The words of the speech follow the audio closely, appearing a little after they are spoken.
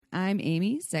I'm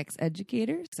Amy, sex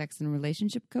educator, sex and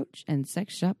relationship coach, and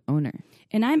sex shop owner.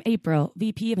 And I'm April,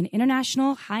 VP of an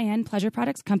international high-end pleasure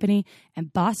products company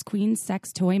and boss queen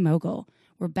sex toy mogul.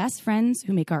 We're best friends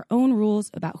who make our own rules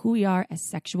about who we are as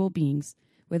sexual beings.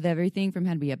 With everything from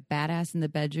how to be a badass in the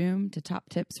bedroom to top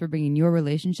tips for bringing your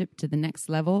relationship to the next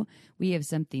level, we have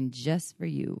something just for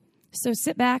you. So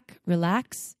sit back,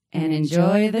 relax, and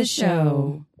enjoy the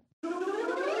show.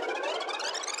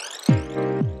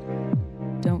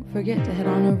 Don't forget to head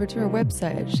on over to our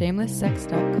website at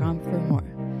shamelesssex.com for more.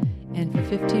 And for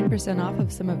 15% off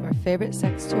of some of our favorite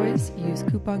sex toys, use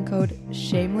coupon code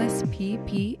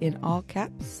SHAMELESSPP in all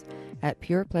caps at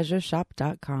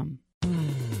purepleasureshop.com.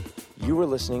 You are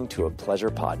listening to a pleasure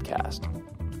podcast.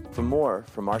 For more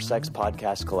from our sex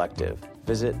podcast collective,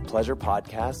 visit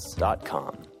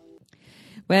pleasurepodcasts.com.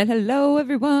 Well, hello,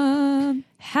 everyone.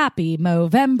 Happy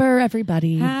Movember,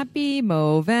 everybody. Happy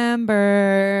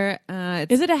Movember.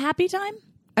 Is it a happy time?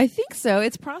 I think so.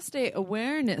 It's Prostate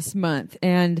Awareness Month,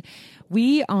 and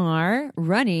we are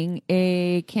running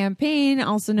a campaign,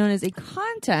 also known as a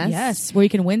contest. Yes, where you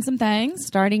can win some things.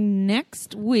 Starting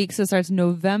next week. So it starts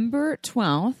November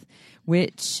 12th.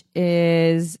 Which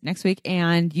is next week,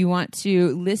 and you want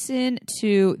to listen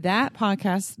to that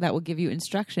podcast that will give you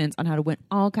instructions on how to win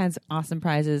all kinds of awesome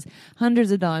prizes, hundreds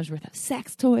of dollars worth of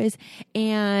sex toys,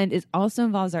 and it also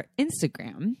involves our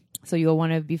Instagram. So you'll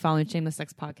want to be following Shameless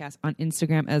Sex Podcast on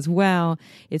Instagram as well.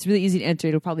 It's really easy to enter.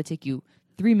 It'll probably take you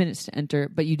 3 minutes to enter,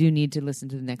 but you do need to listen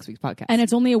to the next week's podcast. And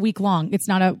it's only a week long. It's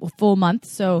not a full month.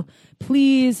 So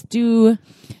please do,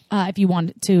 if you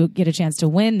want to get a chance to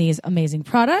win these amazing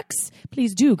products,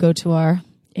 please do go to our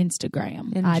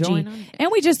Instagram, and IG.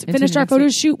 And we just finished our photo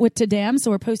shoot with Tadam,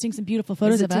 so we're posting some beautiful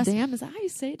photos of us. Tadam? Is that how you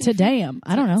say it? Tadam.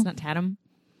 I don't know. It's not Tatum.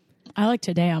 I like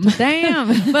Tadam.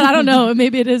 Tadam. But I don't know.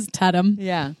 Maybe it is Tatum.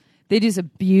 Yeah. They do some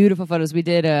beautiful photos. We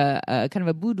did a kind of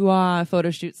a boudoir photo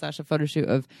shoot / a photo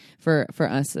shoot for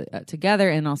us together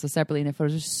and also separately. And the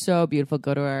photos are so beautiful.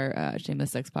 Go to our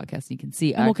Shameless Sex Podcast and you can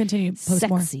see and we'll continue to post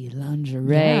sexy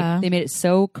lingerie. Yeah. They made it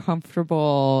so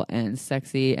comfortable and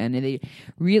sexy, and they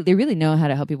really know how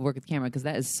to help people work with the camera, because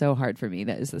that is so hard for me.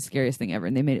 That is the scariest thing ever.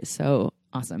 And they made it so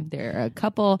awesome. They're a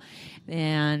couple,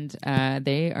 and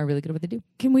they are really good at what they do.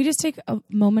 Can we just take a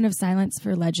moment of silence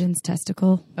for Legends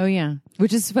Testicle? Oh, yeah.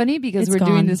 Which is funny because It's we're gone.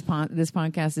 doing this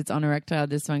podcast. It's on erectile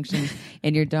dysfunction,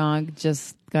 and your dog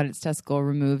just got its testicle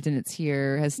removed, and it's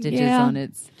here, has stitches on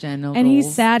its genitals. And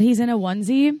he's sad. He's in a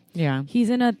onesie. Yeah. He's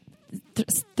in a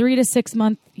 3 to 6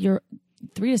 month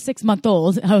 3 to 6 month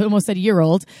old. I almost said year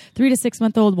old. 3 to 6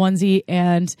 month old onesie,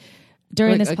 and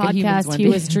during this podcast, he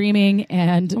was dreaming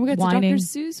and whining.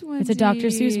 It's a Dr. Seuss onesie. It's a Dr.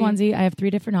 Seuss onesie. I have 3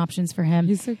 different options for him.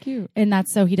 He's so cute, and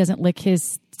that's so he doesn't lick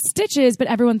his stitches. But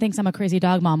everyone thinks I'm a crazy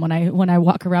dog mom when I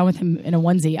walk around with him in a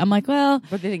onesie. I'm like, well,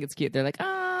 but they think it's cute. They're like,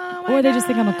 oh, or they just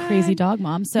think I'm a crazy dog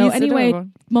mom. So He's anyway,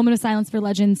 adorable. moment of silence for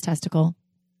Legends Testicle.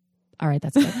 All right,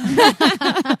 that's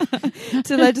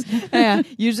good.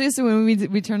 Usually, so when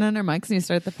we turn on our mics and we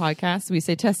start the podcast, we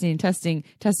say testing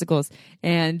testicles,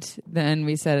 and then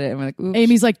we said it, and we're like, oops.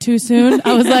 Amy's like, too soon.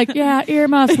 I was like, yeah,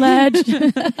 earmuffs, Ledge.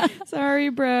 Sorry,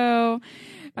 bro.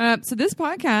 So this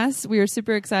podcast, we're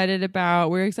excited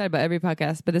about every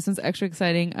podcast, but this one's extra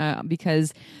exciting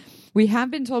because we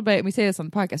have been told we say this on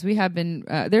the podcast, there have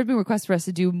been requests for us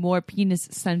to do more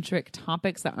penis-centric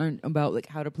topics that aren't about like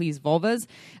how to please vulvas,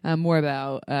 more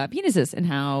about penises and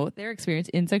how their experience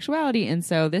in sexuality. And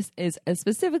so this is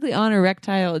specifically on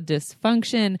erectile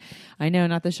dysfunction. I know,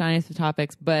 not the shiniest of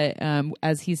topics, but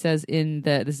as he says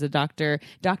this is a Dr.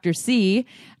 C,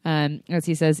 as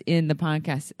he says in the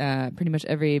podcast, pretty much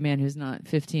every man who's not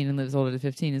 15 and lives older than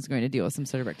 15 is going to deal with some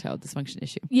sort of erectile dysfunction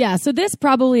issue. Yeah, so this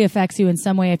probably affects you in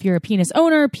some way if you're a penis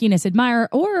owner, penis admirer,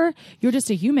 or you're just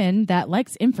a human that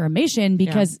likes information,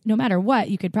 because no matter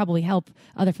what, you could probably help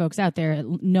other folks out there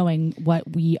knowing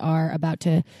what we are about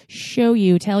to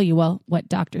tell you, what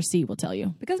Dr. C will tell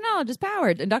you. Because knowledge is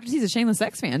powered. And Dr. C is a Shameless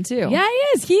Sex fan, too. Yeah, he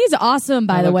is. He's awesome,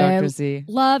 by the way. Dr. C.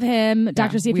 Love him.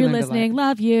 Dr. C, if you're listening,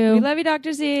 love you. We love you,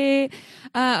 Dr. C.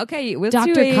 Okay, let's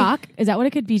Dr. do Cock. Is that what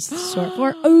it could be short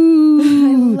for? Ooh.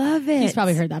 I love it. He's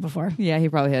probably heard that before. Yeah, he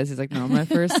probably has. He's like, no, my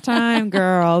first time,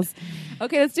 girls.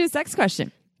 Okay, let's do a sex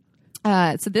question.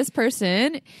 So this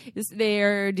person,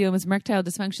 they're dealing with some erectile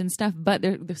dysfunction stuff, but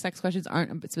their sex questions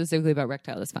aren't specifically about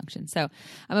erectile dysfunction. So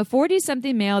I'm a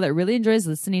 40-something male that really enjoys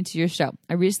listening to your show.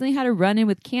 I recently had a run-in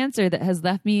with cancer that has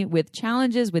left me with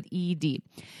challenges with ED.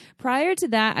 Prior to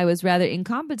that, I was rather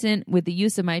incompetent with the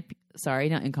use of my sorry,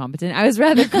 not incompetent. I was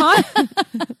rather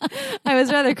I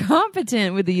was rather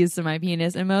competent with the use of my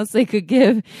penis and mostly could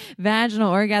give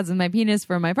vaginal orgasm with my penis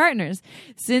for my partners.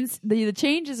 Since the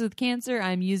changes with cancer,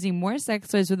 I'm using more sex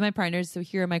toys with my partners. So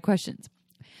here are my questions.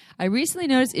 I recently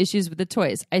noticed issues with the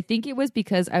toys. I think it was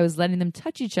because I was letting them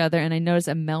touch each other and I noticed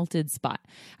a melted spot.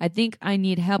 I think I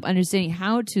need help understanding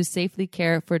how to safely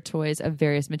care for toys of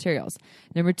various materials.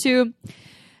 Number 2,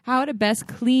 how to best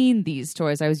clean these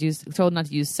toys. I was told not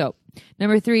to use soap.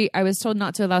 Number 3, I was told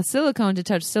not to allow silicone to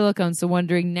touch silicone, so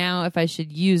wondering now if I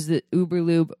should use the Uber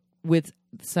Lube with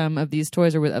some of these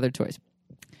toys or with other toys.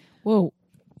 Whoa.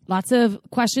 Lots of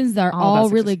questions that are all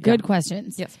really good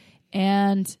questions. Yes.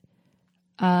 And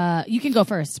you can go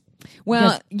first.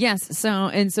 Well, yes. So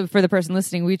for the person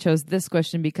listening, we chose this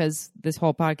question because this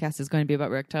whole podcast is going to be about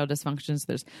erectile dysfunction. So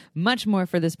there's much more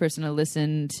for this person to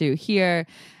listen to here.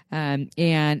 But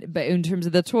in terms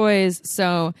of the toys,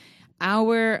 so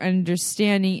our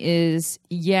understanding is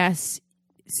yes,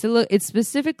 it's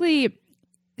specifically.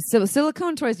 So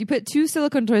silicone toys, you put 2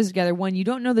 silicone toys together. One, you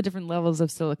don't know the different levels of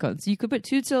silicone. So you could put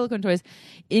 2 silicone toys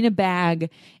in a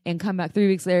bag and come back 3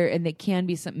 weeks later and they can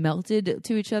be melted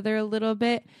to each other a little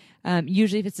bit.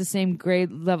 Usually if it's the same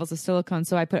grade levels of silicone,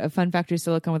 so I put a Fun Factory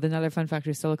silicone with another Fun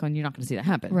Factory silicone, you're not going to see that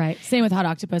happen. Right. Same with Hot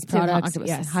Octopus products.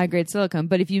 Yes. High grade silicone.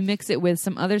 But if you mix it with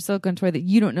some other silicone toy that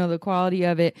you don't know the quality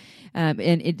of it, and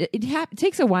it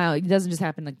takes a while. It doesn't just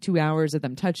happen like 2 hours of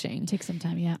them touching. It takes some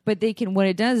time, yeah. But they can. What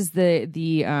it does is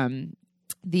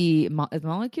the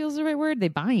molecules, the right word, they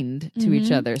bind to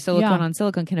each other. Silicone on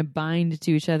silicone can bind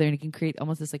to each other and it can create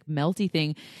almost this like melty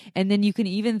thing. And then you can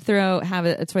even have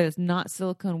a toy that's not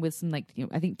silicone with some I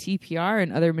think TPR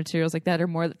and other materials like that are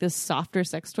more like this softer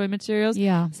sex toy materials.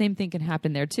 Yeah. Same thing can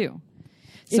happen there too.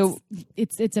 So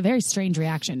it's a very strange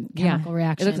reaction, chemical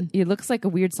reaction. It looks like a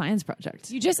weird science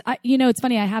project. It's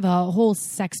funny. I have a whole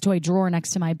sex toy drawer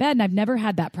next to my bed and I've never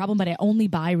had that problem, but I only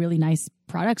buy really nice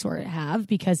products or have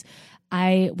because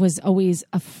I was always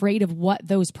afraid of what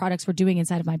those products were doing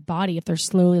inside of my body if they're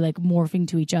slowly like morphing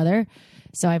to each other.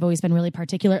 So I've always been really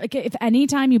particular. Like if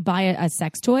anytime you buy a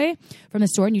sex toy from the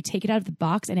store and you take it out of the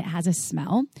box and it has a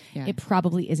smell, it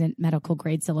probably isn't medical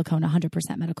grade silicone,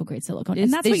 100% medical grade silicone.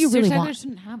 And that's what you really want. It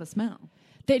shouldn't have a smell.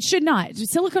 It should not.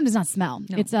 Silicone does not smell.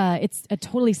 No. It's a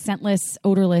totally scentless,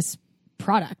 odorless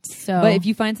product. So, but if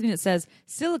you find something that says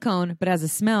silicone but has a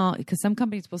smell, because some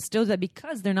companies will still do that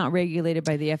because they're not regulated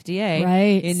by the FDA,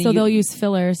 right? So they'll use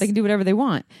fillers. They can do whatever they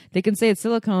want. They can say it's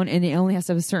silicone and it only has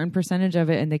to have a certain percentage of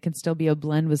it, and they can still be a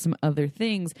blend with some other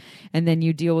things. And then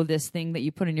you deal with this thing that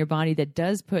you put in your body that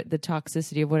does put the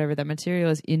toxicity of whatever that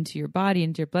material is into your body,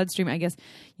 into your bloodstream. I guess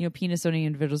penis owning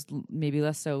individuals maybe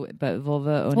less so, but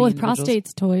vulva owning with individuals,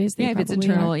 prostates toys, if it's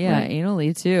internal,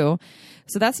 anally too.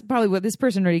 So that's probably what this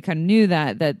person already kind of knew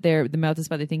that the mouth is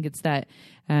spot. They think it's that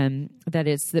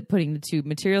it's that putting the 2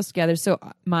 materials together. So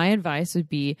my advice would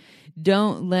be,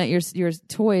 don't let your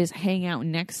toys hang out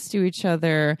next to each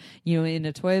other, in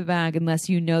a toy bag, unless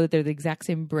you know that they're the exact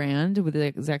same brand with the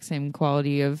exact same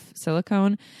quality of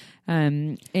silicone.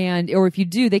 Or if you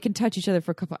do, they can touch each other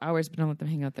for a couple hours, but don't let them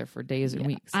hang out there for days or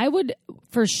weeks. I would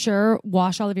for sure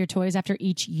wash all of your toys after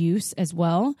each use as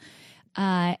well.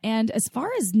 And as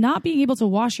far as not being able to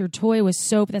wash your toy with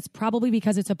soap, that's probably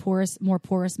because it's a more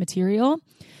porous material.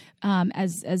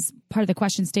 As part of the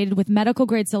question stated, with medical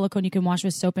grade silicone, you can wash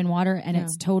with soap and water and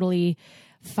it's totally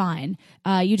fine.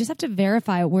 You just have to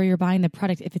verify where you're buying the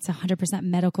product if it's 100%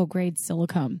 medical grade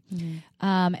silicone.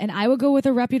 And I would go with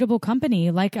a reputable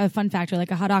company like a Fun Factory, like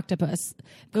a Hot Octopus,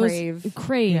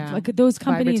 Crave, like those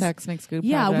companies. Vibratex makes good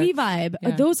products.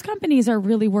 WeVibe. Those companies are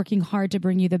really working hard to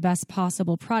bring you the best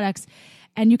possible products.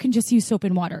 And you can just use soap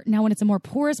and water. Now, when it's a more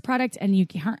porous product and you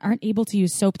aren't able to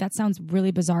use soap, that sounds really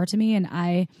bizarre to me. And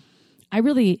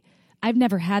I've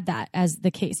never had that as the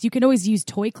case. You can always use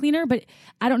toy cleaner, but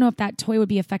I don't know if that toy would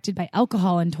be affected by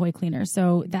alcohol in toy cleaner.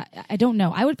 So that I don't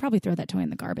know. I would probably throw that toy in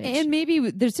the garbage. And maybe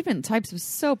there's different types of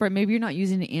soap, right? Maybe you're not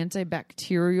using an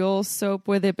antibacterial soap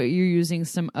with it, but you're using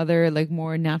some other like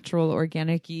more natural,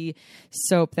 organic-y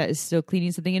soap that is still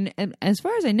cleaning something. And as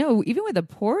far as I know, even with a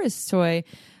porous toy,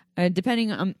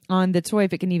 depending on the toy,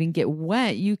 if it can even get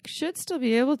wet, you should still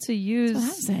be able to use. That's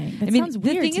what I'm saying. That sounds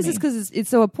weird. The thing is because it's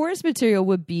so a porous material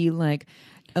would be like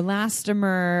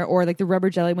elastomer or like the rubber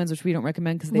jelly ones, which we don't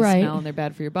recommend because they smell and they're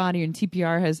bad for your body. And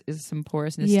TPR is some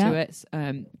porousness to it.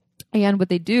 And what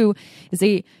they do is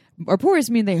they or porous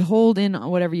mean they hold in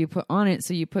whatever you put on it.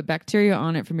 So you put bacteria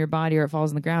on it from your body, or it falls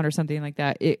on the ground or something like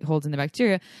that. It holds in the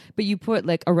bacteria. But you put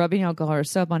like a rubbing alcohol or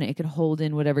soap on it, it could hold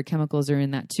in whatever chemicals are in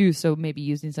that too. So maybe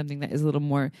using something that is a little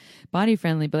more body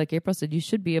friendly. But like April said, you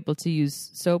should be able to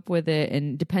use soap with it,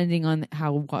 and depending on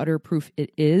how waterproof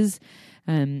it is,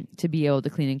 to be able to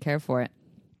clean and care for it.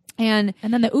 And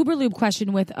then the Uber Lube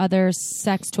question with other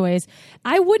sex toys.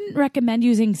 I wouldn't recommend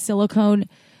using silicone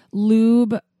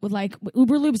lube. Like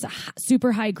Uber Lube's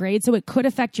super high grade, so it could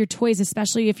affect your toys,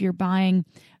 especially if you're buying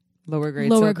lower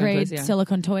grade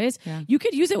silicone toys. Yeah. You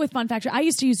could use it with Fun Factory. I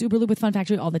used to use Uber Lube with Fun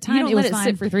Factory all the time. You don't let it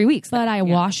sit for 3 weeks, but I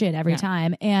wash it every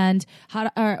time. And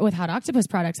with Hot Octopus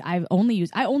products, I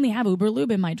only have Uber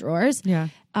Lube in my drawers. Yeah.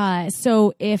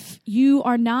 So if you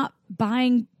are not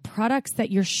buying products that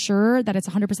you're sure that it's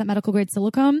 100% medical grade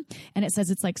silicone, and it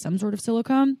says it's like some sort of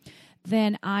silicone,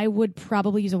 then I would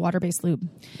probably use a water-based lube.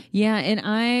 Yeah, and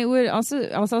I would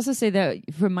also say that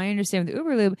from my understanding with the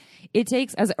Uber Lube, it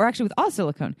takes, or actually with all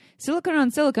silicone on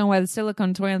silicone, whether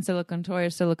silicone toy on silicone toy or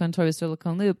silicone toy with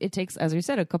silicone lube, it takes, as we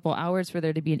said, a couple hours for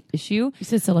there to be an issue. You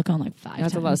said silicone like 5 times.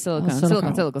 That's a lot of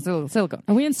silicone.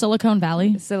 Are we in Silicon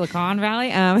Valley? Silicon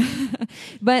Valley.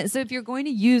 But so if you're going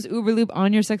to use Uber Lube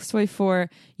on your sex toy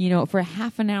for a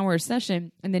half an hour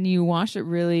session, and then you wash it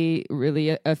really, really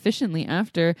efficiently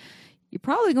after, you're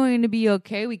probably going to be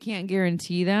okay. We can't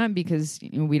guarantee that because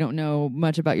we don't know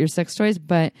much about your sex toys,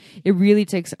 but it really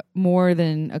takes more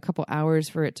than a couple hours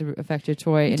for it to affect your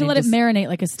toy. You and to let it marinate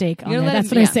like a steak on there.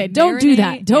 That's what I say. Marinate, Don't do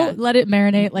that. Don't let it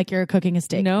marinate like you're cooking a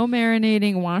steak. No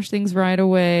marinating. Wash things right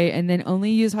away, and then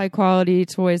only use high quality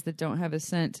toys that don't have a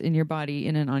scent in your body,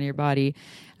 in and on your body,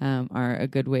 are a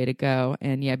good way to go.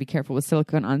 And yeah, be careful with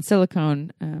silicone on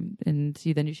silicone, and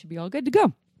then you should be all good to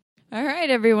go. All right,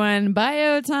 everyone,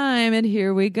 bio time, and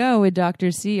here we go with Dr.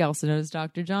 C, also known as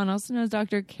Dr. John, also known as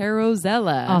Dr.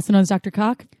 Carrozzella. Also known as Dr.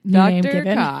 Cock. Dr.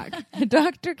 Cock.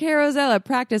 Dr. Carrozzella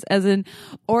practiced as an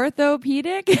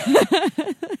orthopedic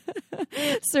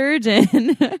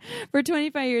surgeon for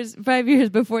 5 years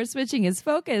before switching his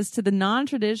focus to the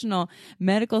non-traditional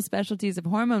medical specialties of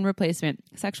hormone replacement,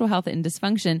 sexual health and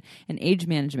dysfunction, and age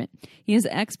management. He is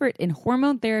an expert in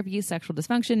hormone therapy, sexual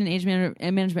dysfunction, and age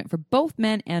management for both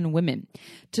men and women.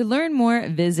 To learn more,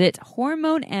 visit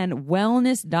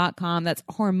hormoneandwellness.com. That's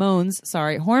hormones,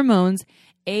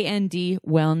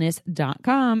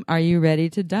 andwellness.com. Are you ready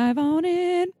to dive on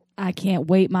in? I can't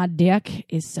wait. My dick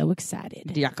is so excited.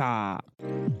 Diaka.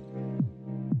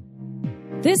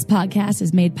 This podcast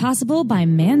is made possible by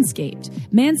Manscaped.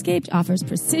 Manscaped offers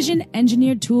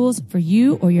precision-engineered tools for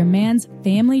you or your man's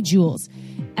family jewels.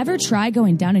 Ever try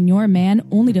going down on your man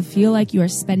only to feel like you are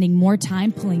spending more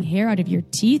time pulling hair out of your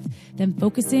teeth than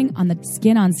focusing on the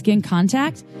skin-on-skin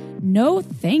contact? No,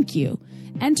 thank you.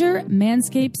 Enter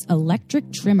Manscaped's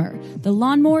electric trimmer, the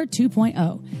Lawnmower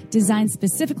 2.0, designed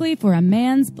specifically for a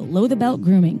man's below-the-belt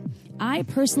grooming. I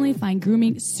personally find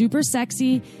grooming super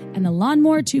sexy, and the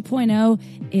Lawnmower 2.0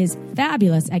 is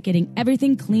fabulous at getting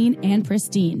everything clean and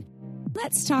pristine.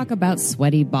 Let's talk about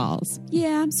sweaty balls.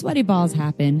 Yeah, sweaty balls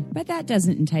happen, but that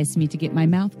doesn't entice me to get my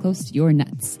mouth close to your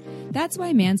nuts. That's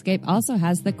why Manscaped also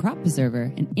has the Crop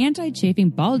Preserver, an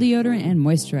anti-chafing ball deodorant and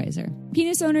moisturizer.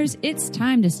 Penis owners, it's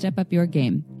time to step up your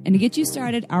game. And to get you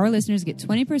started, our listeners get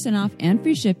 20% off and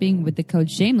free shipping with the code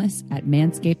SHAMELESS at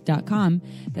manscaped.com.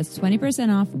 That's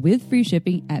 20% off with free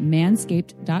shipping at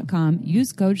manscaped.com.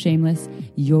 Use code SHAMELESS.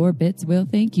 Your bits will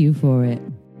thank you for it.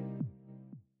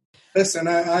 Listen,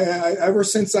 I ever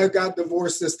since I got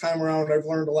divorced this time around, I've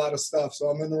learned a lot of stuff. So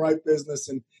I'm in the right business,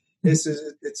 and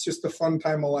it's just a fun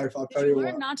time of life. I'll tell you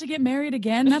what. Not to get married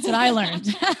again. That's what I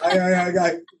learned.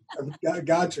 I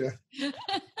gotcha.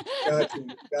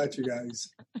 Got you guys.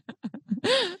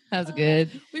 That's good.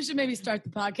 We should maybe start the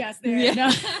podcast there.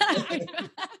 Yeah.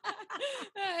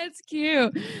 It's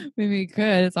cute. Maybe we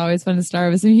could. It's always fun to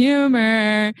start with some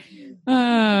humor.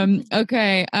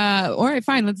 Okay. All right,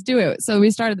 fine. Let's do it. So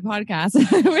we started the podcast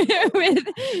with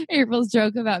April's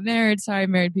joke about marriage. Sorry,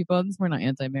 married people. We're not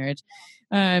anti-marriage.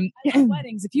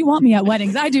 Weddings. If you want me at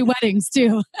weddings, I do weddings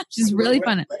too. She's really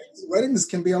fun. Weddings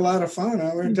can be a lot of fun.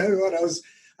 I'm going to tell you what, I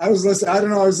was listening. I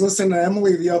don't know. I was listening to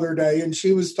Emily the other day, and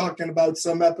she was talking about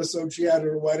some episode she had at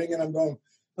her wedding, and I'm going,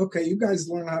 okay, you guys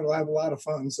learn how to have a lot of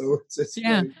fun. So it's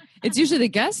yeah. great. It's usually the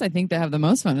guests, I think, that have the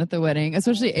most fun at the wedding,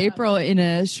 especially April in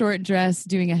a short dress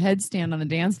doing a headstand on the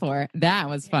dance floor. That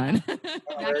was fun.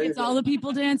 That gets all the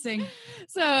people dancing.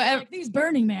 So like these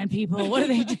Burning Man people, what are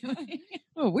they doing?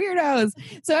 Oh, weirdos.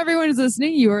 So everyone who's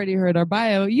listening, you already heard our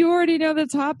bio. You already know the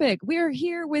topic. We are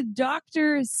here with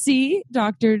Dr. C,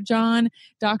 Dr. John,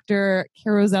 Dr.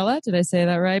 Carrozzella. Did I say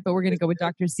that right? But we're going to go with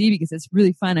Dr. C because it's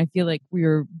really fun. I feel like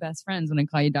we're best friends when I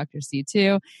call you Dr. C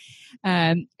too.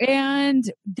 And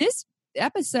this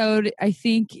episode, I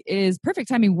think, is perfect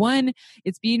timing. One,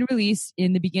 it's being released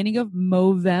in the beginning of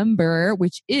Movember,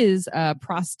 which is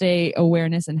Prostate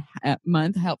Awareness and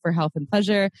Month, for Health and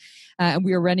Pleasure. And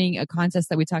we are running a contest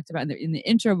that we talked about in the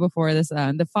intro before this,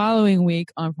 the following week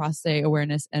on prostate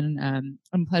awareness and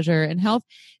pleasure and health.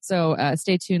 So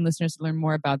stay tuned, listeners, to learn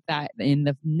more about that in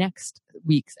the next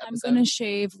week's episode. I'm going to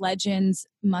shave Legend's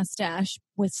mustache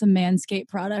with some Manscaped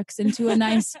products into a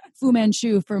nice Fu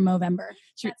Manchu for Movember.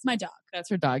 That's my dog. That's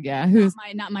her dog, yeah. Who's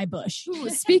not my bush. Who,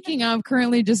 speaking of,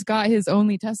 currently just got his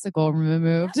only testicle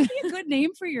removed. That'd be a good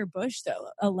name for your bush, though.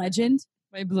 A Legend.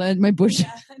 My bush. Yeah, my bush.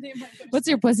 What's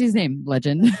your pussy's name?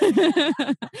 Legend.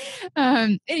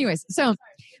 Anyways, so,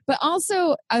 but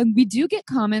also we do get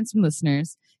comments from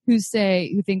listeners who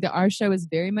think that our show is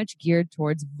very much geared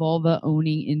towards vulva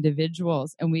owning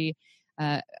individuals, and we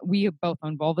both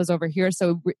own vulvas over here,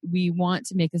 so we want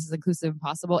to make this as inclusive as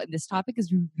possible. And this topic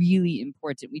is really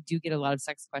important. We do get a lot of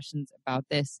sex questions about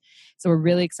this, so we're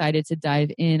really excited to dive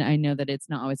in. I know that it's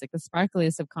not always like the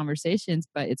sparkliest of conversations,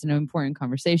 but it's an important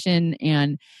conversation,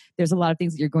 and there's a lot of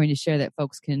things that you're going to share that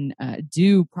folks can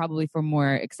do probably for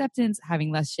more acceptance,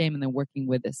 having less shame, and then working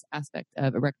with this aspect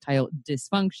of erectile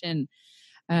dysfunction.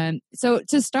 So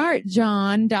to start,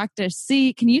 John, Dr.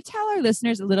 C, can you tell our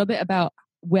listeners a little bit about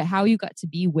how you got to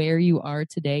be where you are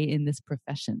today in this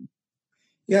profession?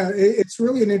 Yeah, it's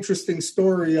really an interesting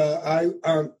story. I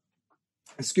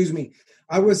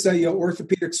was a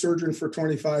orthopedic surgeon for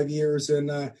 25 years and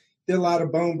did a lot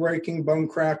of bone breaking, bone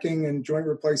cracking, and joint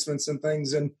replacements and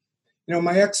things. And,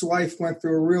 my ex-wife went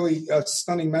through a really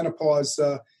stunning menopause.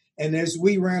 And as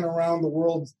we ran around the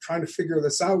world trying to figure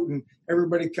this out, and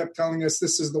everybody kept telling us,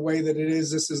 this is the way that it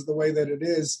is, this is the way that it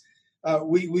is,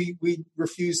 we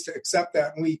refused to accept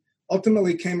that. And we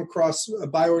ultimately came across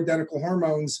bioidentical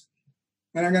hormones.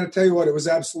 And I'm going to tell you what, it was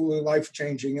absolutely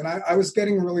life-changing. And I was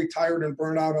getting really tired and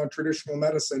burnt out on traditional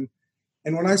medicine.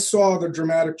 And when I saw the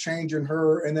dramatic change in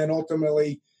her and then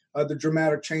ultimately the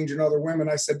dramatic change in other women,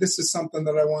 I said, this is something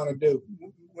that I want to do,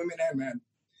 women and men.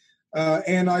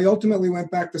 And I ultimately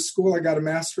went back to school. I got a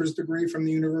master's degree from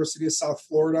the University of South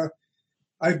Florida.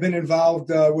 I've been involved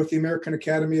with the American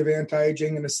Academy of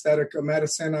Anti-Aging and Aesthetic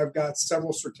Medicine. I've got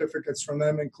several certificates from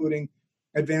them, including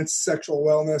advanced sexual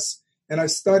wellness. And I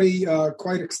study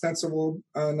quite extensively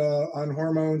on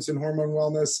hormones and hormone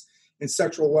wellness and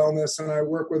sexual wellness. And I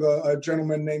work with a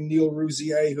gentleman named Neil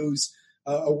Rouzier, who's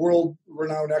a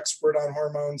world-renowned expert on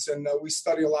hormones. And we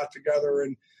study a lot together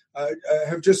and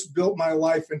have just built my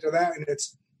life into that. And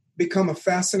it's become a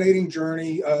fascinating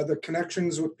journey. The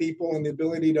connections with people and the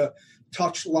ability to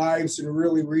touch lives and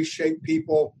really reshape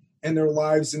people and their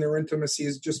lives and their intimacy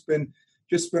has just been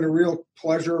a real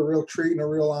pleasure, a real treat, and a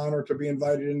real honor to be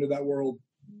invited into that world.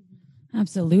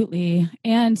 Absolutely.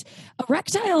 And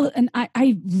erectile, and I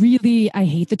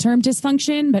hate the term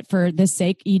dysfunction, but for this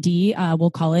sake, ED,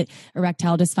 we'll call it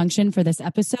erectile dysfunction for this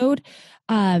episode.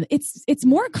 It's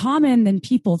more common than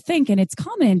people think, and it's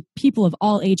common in people of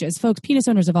all ages, folks, penis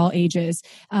owners of all ages,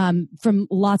 from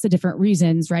lots of different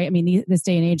reasons, right? I mean, this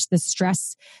day and age, the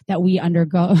stress that we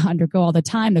undergo all the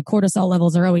time, the cortisol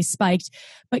levels are always spiked.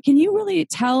 But can you really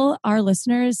tell our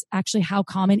listeners actually how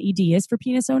common ED is for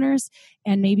penis owners,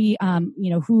 and maybe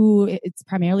who it's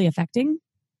primarily affecting?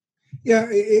 Yeah,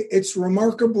 it's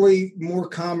remarkably more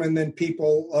common than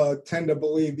people tend to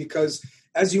believe because,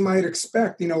 as you might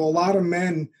expect, a lot of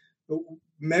men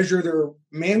measure their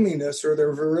manliness or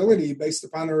their virility based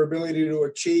upon their ability to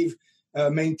achieve,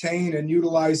 maintain, and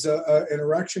utilize an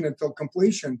erection until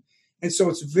completion. And so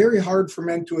it's very hard for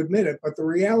men to admit it. But the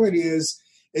reality is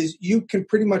you can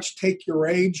pretty much take your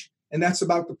age, and that's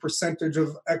about the percentage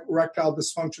of erectile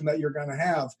dysfunction that you're going to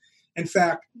have. In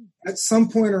fact, at some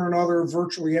point or another,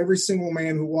 virtually every single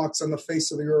man who walks on the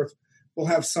face of the earth will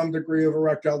have some degree of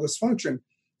erectile dysfunction.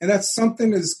 And that's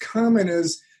something as common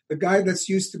as the guy that's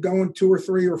used to going 2 or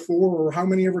 3 or 4 or how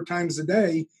many ever times a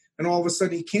day, and all of a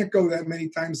sudden he can't go that many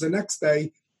times the next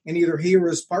day, and either he or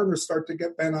his partner start to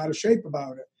get bent out of shape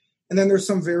about it. And then there's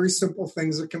some very simple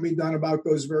things that can be done about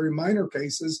those very minor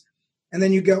cases. And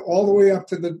then you get all the way up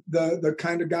to the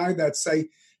kind of guy that, say,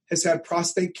 has had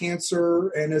prostate cancer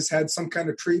and has had some kind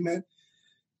of treatment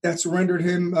that's rendered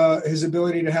him his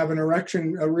ability to have an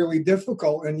erection really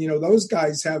difficult. And, those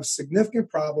guys have significant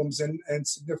problems and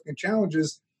significant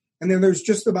challenges. And then there's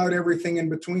just about everything in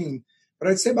between. But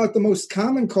I'd say about the most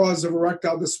common cause of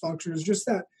erectile dysfunction is just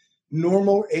that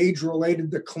normal age-related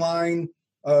decline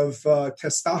of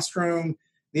testosterone,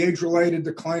 the age-related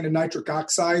decline of nitric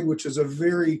oxide, which is a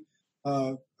very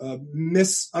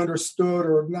misunderstood,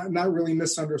 or not really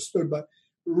misunderstood, but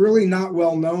really not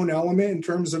well-known element in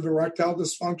terms of erectile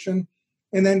dysfunction.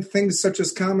 And then things such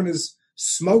as common as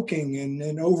smoking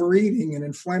and overeating and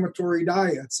inflammatory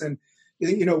diets, and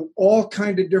all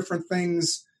kind of different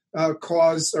things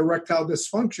cause erectile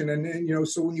dysfunction. And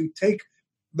so when you take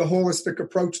the holistic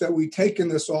approach that we take in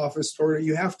this office toward it,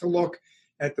 you have to look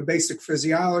at the basic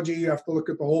physiology, you have to look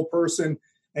at the whole person,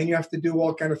 and you have to do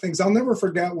all kind of things. I'll never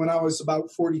forget when I was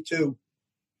about 42.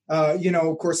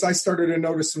 Of course, I started to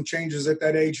notice some changes at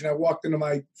that age, and I walked into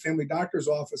my family doctor's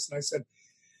office and I said,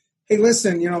 hey,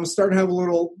 listen, I'm starting to have a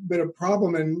little bit of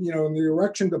problem in the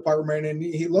erection department. And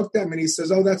he looked at me and he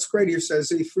says, oh, that's great. He says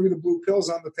he threw the blue pills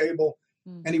on the table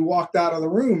and he walked out of the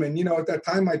room. And, at that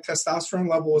time, my testosterone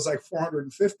level was like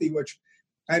 450, which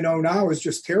I know now is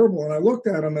just terrible. And I looked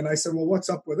at him and I said, well, what's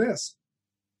up with this?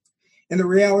 And the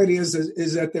reality is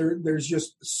that there's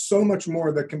just so much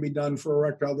more that can be done for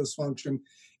erectile dysfunction,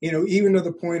 even to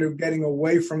the point of getting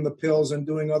away from the pills and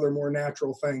doing other more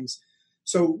natural things.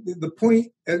 So the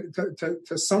point,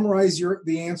 to summarize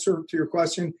the answer to your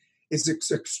question, is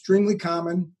it's extremely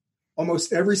common.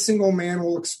 Almost every single man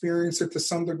will experience it to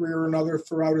some degree or another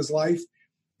throughout his life.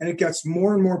 And it gets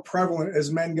more and more prevalent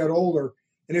as men get older.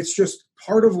 And it's just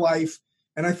part of life.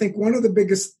 And I think one of the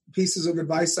biggest pieces of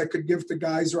advice I could give to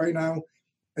guys right now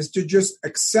is to just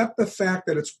accept the fact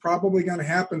that it's probably going to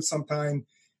happen sometime.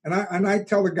 And I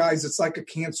tell the guys, it's like a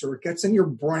cancer. It gets in your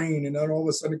brain and then all of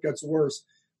a sudden it gets worse.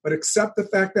 But accept the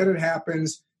fact that it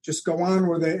happens, just go on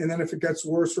with it. And then if it gets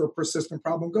worse or a persistent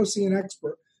problem, go see an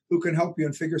expert who can help you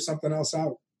and figure something else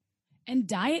out. And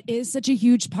diet is such a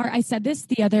huge part. I said this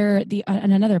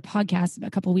on another podcast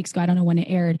a couple of weeks ago. I don't know when it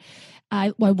aired.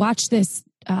 I watched this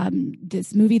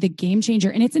movie, The Game Changer,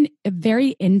 and it's a very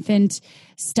infant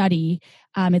study.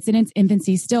 It's in its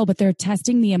infancy still, but they're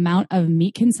testing the amount of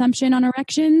meat consumption on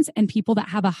erections, and people that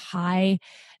have a high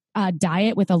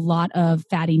diet with a lot of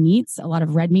fatty meats, a lot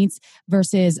of red meats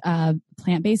versus a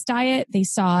plant-based diet. They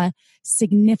saw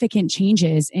significant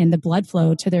changes in the blood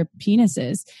flow to their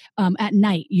penises at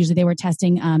night. Usually they were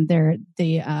testing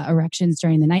the erections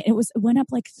during the night. It went up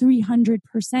like 300%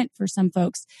 for some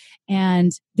folks.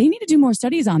 And they need to do more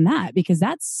studies on that because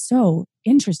that's so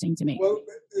interesting to me. Well,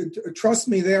 trust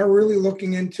me, they are really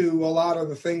looking into a lot of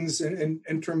the things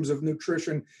in terms of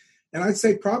nutrition. And I'd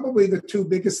say probably the two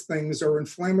biggest things are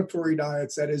inflammatory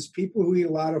diets. That is, people who eat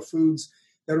a lot of foods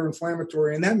that are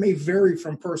inflammatory. And that may vary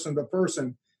from person to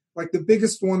person. Like the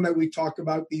biggest one that we talk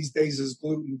about these days is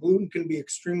gluten. Gluten can be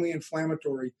extremely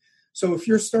inflammatory. So if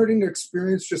you're starting to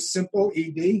experience just simple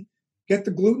ED, get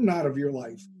the gluten out of your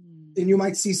life. And you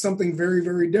might see something very,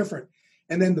 very different.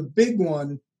 And then the big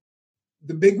one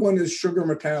is sugar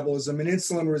metabolism and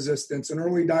insulin resistance and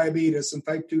early diabetes and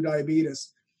type 2 diabetes.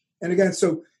 And again,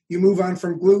 so you move on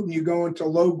from gluten, you go into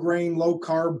low grain, low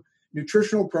carb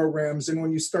nutritional programs. And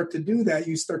when you start to do that,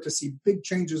 you start to see big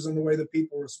changes in the way that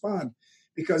people respond,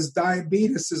 because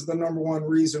diabetes is the number one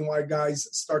reason why guys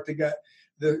start to get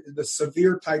the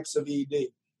severe types of ED.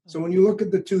 So when you look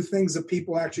at the two things that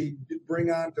people actually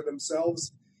bring on to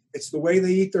themselves, it's the way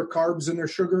they eat their carbs and their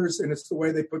sugars, and it's the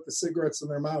way they put the cigarettes in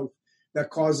their mouth that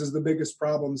causes the biggest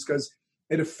problems, because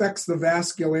it affects the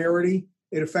vascularity.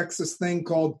 It affects this thing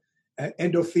called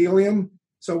endothelium.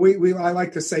 So I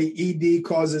like to say ED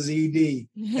causes ED.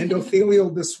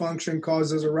 Endothelial dysfunction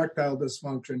causes erectile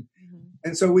dysfunction.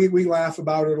 And so we laugh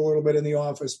about it a little bit in the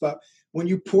office. But when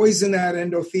you poison that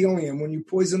endothelium,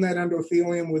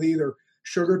 with either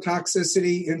sugar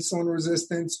toxicity, insulin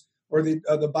resistance, or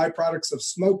the byproducts of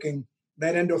smoking,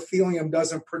 that endothelium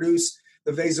doesn't produce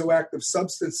the vasoactive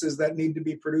substances that need to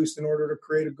be produced in order to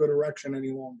create a good erection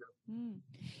any longer.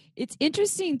 It's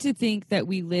interesting to think that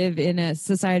we live in a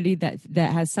society that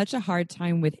has such a hard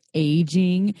time with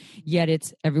aging, yet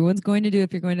it's everyone's going to do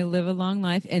if you're going to live a long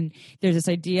life. And there's this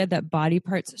idea that body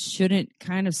parts shouldn't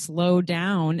kind of slow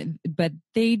down, but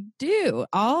they do.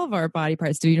 All of our body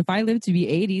parts do. If I live to be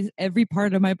 80, every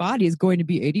part of my body is going to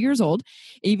be 80 years old,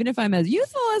 even if I'm as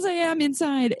youthful as I am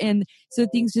inside. And so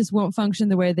things just won't function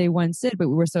the way they once did, but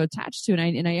we were so attached to it.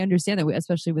 And I understand that,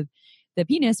 especially with the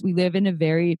penis, we live in a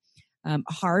very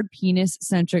hard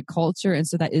penis-centric culture, and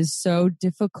so that is so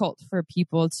difficult for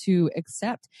people to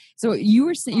accept. So you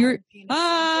were saying you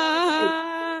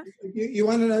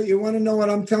want to know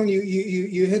what I'm telling you.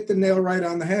 You hit the nail right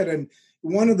on the head. And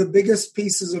one of the biggest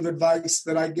pieces of advice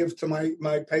that I give to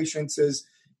my patients is,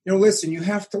 listen, you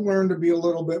have to learn to be a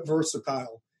little bit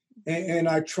versatile. And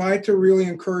I try to really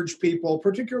encourage people,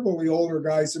 particularly older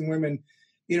guys and women,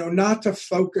 not to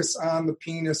focus on the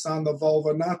penis, on the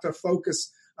vulva, not to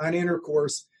focus on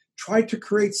intercourse. Try to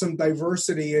create some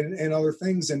diversity in other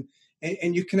things. And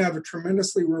you can have a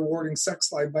tremendously rewarding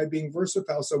sex life by being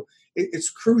versatile. So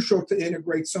it's crucial to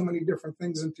integrate so many different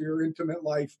things into your intimate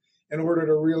life in order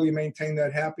to really maintain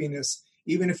that happiness,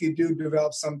 even if you do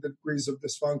develop some degrees of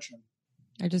dysfunction.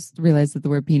 I just realized that the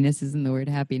word penis is in the word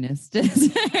happiness. Oh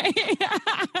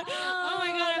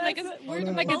my God,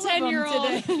 I'm like a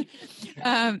 10-year-old.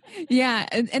 Yeah.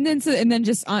 And then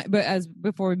just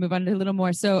before we move on to a little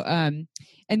more. So, and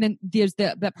then there's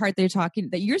that part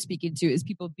that you're speaking to is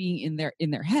people being in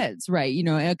their heads, right?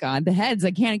 Oh God, the heads,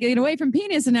 I can't get away from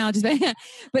penis analogies,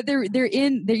 but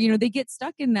they get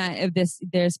stuck in that of this.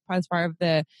 There's part of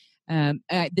the,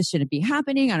 this shouldn't be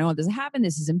happening. I don't want this to happen.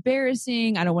 This is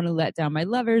embarrassing. I don't want to let down my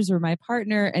lovers or my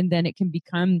partner. And then it can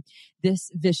become this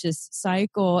vicious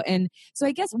cycle. And so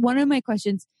I guess one of my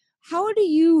questions, how do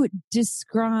you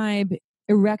describe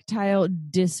erectile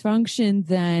dysfunction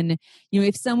then?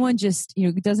 If someone just,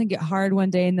 doesn't get hard one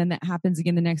day and then that happens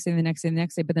again the next day, the next day, the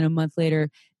next day, but then a month later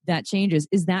that changes,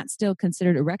 is that still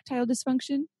considered erectile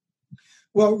dysfunction?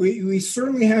 Well, we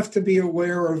certainly have to be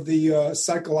aware of the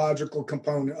psychological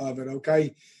component of it,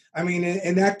 okay? I mean,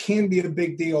 and that can be a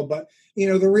big deal. But,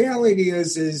 the reality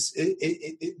is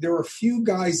there are a few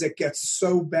guys that get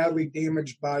so badly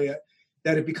damaged by it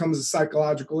that it becomes a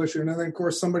psychological issue. And then, of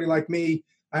course, somebody like me,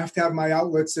 I have to have my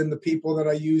outlets in the people that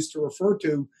I use to refer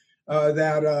to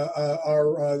that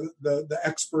are the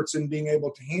experts in being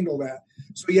able to handle that.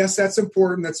 So, yes, that's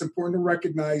important. That's important to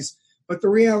recognize. But the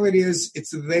reality is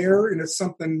it's there and it's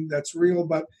something that's real,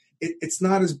 but it's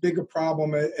not as big a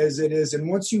problem as it is. And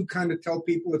once you kind of tell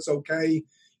people it's okay,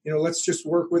 let's just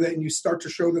work with it, and you start to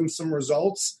show them some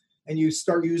results and you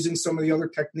start using some of the other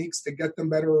techniques to get them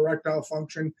better erectile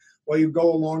function while you go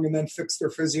along and then fix their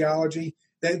physiology,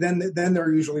 then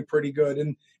they're usually pretty good.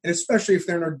 And especially if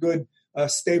they're in a good,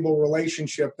 stable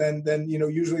relationship, then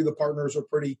usually the partners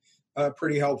are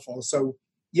pretty helpful. So,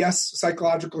 yes,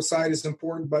 psychological side is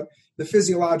important, but the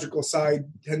physiological side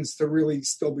tends to really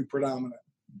still be predominant.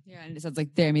 Yeah, and it sounds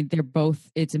like they're both.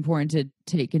 It's important to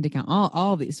take into account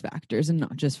all these factors and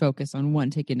not just focus on one.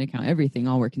 Take into account everything,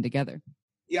 all working together.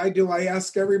 Yeah, I do. I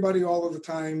ask everybody all of the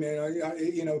time,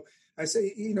 and I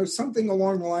say, something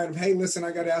along the line of, "Hey, listen,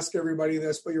 I got to ask everybody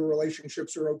this, but your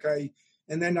relationships are okay,"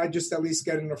 and then I just at least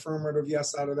get an affirmative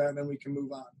yes out of that, and then we can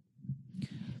move on.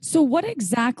 So what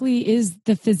exactly is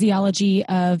the physiology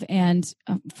of, and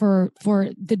for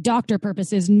the doctor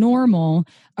purposes, normal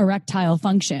erectile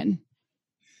function?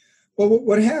 Well,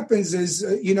 what happens is,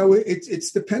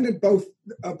 it's dependent both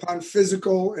upon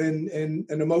physical and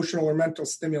emotional or mental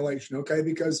stimulation, okay?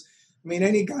 Because,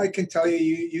 any guy can tell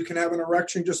you can have an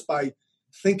erection just by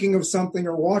thinking of something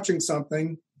or watching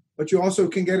something, but you also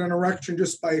can get an erection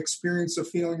just by experience a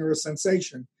feeling or a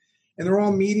sensation. And they're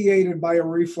all mediated by a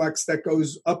reflex that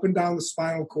goes up and down the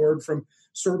spinal cord from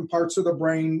certain parts of the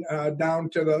brain down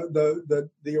to the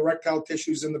erectile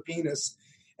tissues in the penis.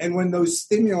 And when those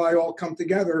stimuli all come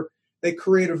together, they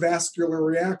create a vascular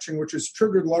reaction, which is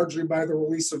triggered largely by the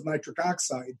release of nitric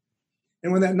oxide.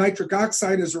 And when that nitric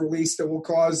oxide is released, it will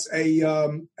cause a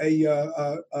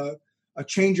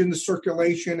change in the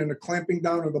circulation and a clamping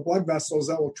down of the blood vessels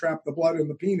that will trap the blood in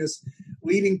the penis,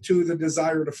 leading to the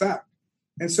desired effect.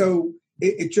 And so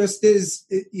it just is,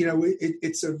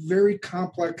 it's a very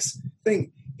complex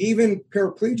thing. Even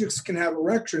paraplegics can have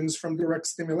erections from direct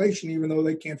stimulation, even though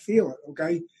they can't feel it.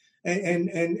 Okay.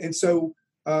 And so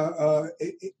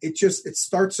it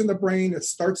starts in the brain. It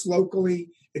starts locally.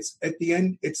 It's at the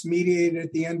end, it's mediated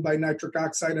at the end by nitric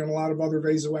oxide and a lot of other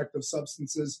vasoactive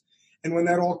substances. And when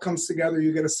that all comes together,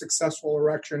 you get a successful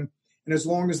erection. And as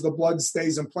long as the blood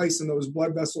stays in place and those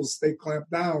blood vessels stay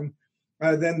clamped down,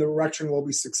 then the erection will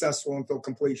be successful until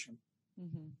completion.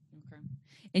 Mm-hmm. Okay.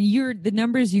 And the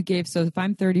numbers you gave, so if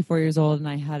I'm 34 years old and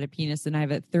I had a penis, then I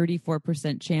have a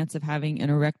 34% chance of having an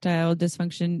erectile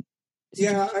dysfunction.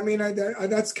 Yeah,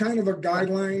 that's kind of a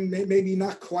guideline, maybe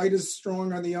not quite as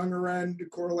strong on the younger end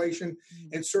correlation,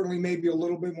 and certainly maybe a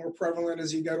little bit more prevalent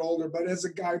as you get older, but as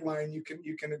a guideline, you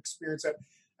can experience that.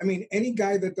 Any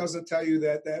guy that doesn't tell you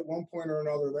that at one point or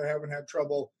another they haven't had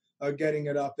trouble getting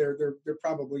it up, they're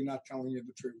probably not telling you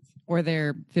the truth. Or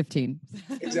they're 15.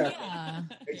 Exactly. Yeah.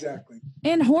 Exactly.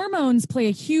 And hormones play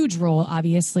a huge role,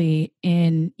 obviously,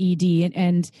 in ED.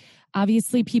 And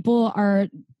obviously people are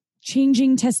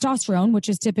changing testosterone, which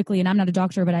is typically, and I'm not a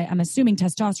doctor, but I'm assuming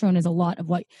testosterone is a lot of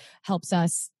what helps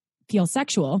us feel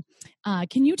sexual.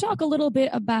 Can you talk a little bit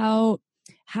about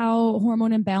how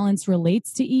hormone imbalance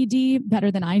relates to ED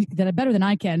better than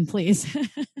I can, please?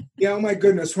 Yeah, oh my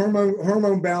goodness,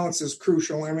 hormone balance is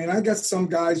crucial. I mean, I got some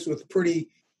guys with pretty,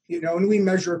 and we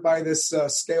measure it by this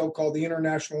scale called the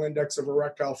International Index of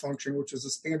Erectile Function, which is a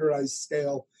standardized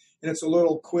scale. And it's a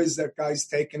little quiz that guys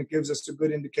take, and it gives us a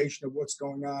good indication of what's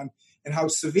going on and how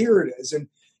severe it is. And,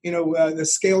 the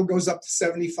scale goes up to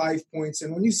 75 points.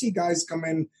 And when you see guys come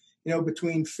in,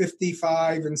 between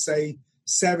 55 and say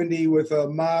 70 with a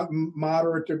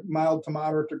mild to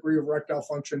moderate degree of erectile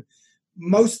function,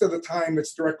 most of the time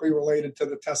it's directly related to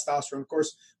the testosterone. Of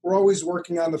course, we're always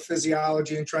working on the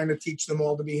physiology and trying to teach them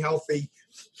all to be healthy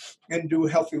and do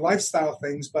healthy lifestyle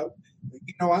things. But,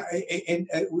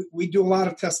 we do a lot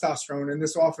of testosterone, and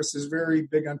this office is very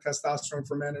big on testosterone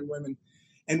for men and women.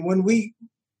 And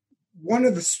one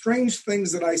of the strange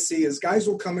things that I see is guys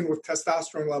will come in with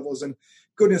testosterone levels, and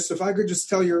goodness, if I could just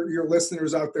tell your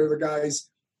listeners out there, the guys,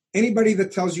 anybody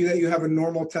that tells you that you have a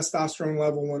normal testosterone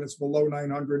level when it's below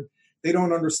 900, they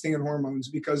don't understand hormones,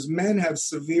 because men have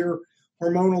severe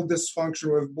hormonal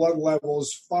dysfunction with blood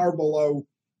levels far below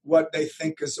what they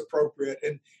think is appropriate.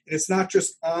 And it's not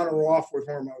just on or off with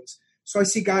hormones. So I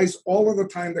see guys all of the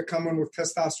time that come in with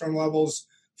testosterone levels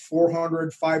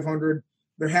 400, 500.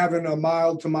 They're having a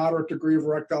mild to moderate degree of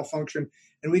erectile function.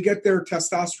 And we get their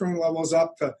testosterone levels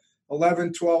up to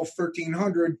 11, 12,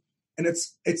 1300. And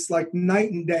it's like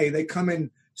night and day. They come in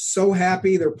so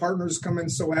happy. Their partners come in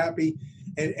so happy.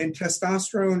 And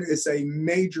testosterone is a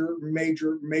major,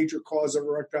 major, major cause of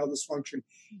erectile dysfunction,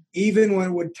 even when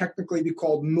it would technically be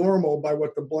called normal by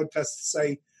what the blood tests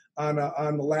say on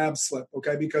the lab slip,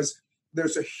 okay? Because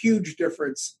there's a huge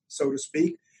difference, so to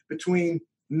speak, between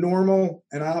normal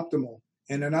and optimal.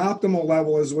 And an optimal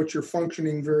level is what you're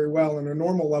functioning very well, and a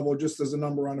normal level just is a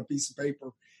number on a piece of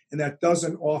paper. And that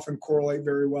doesn't often correlate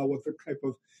very well with the type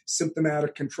of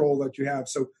symptomatic control that you have.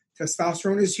 So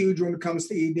testosterone is huge when it comes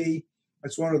to ED.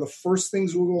 It's one of the first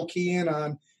things we will key in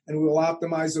on, and we will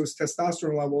optimize those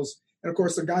testosterone levels. And of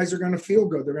course, the guys are going to feel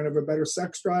good. They're going to have a better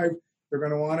sex drive. They're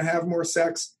going to want to have more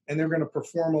sex, and they're going to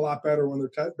perform a lot better when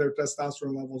their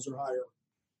testosterone levels are higher.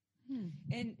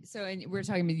 And we're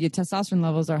talking about your testosterone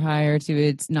levels are higher too.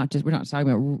 It's not just, we're not talking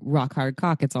about rock hard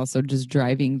cock. It's also just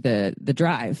driving the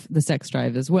drive, the sex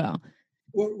drive as well.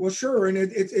 Well, sure, and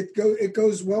it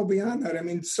goes well beyond that. I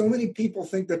mean, so many people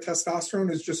think that testosterone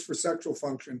is just for sexual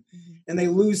function, and they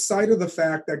lose sight of the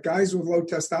fact that guys with low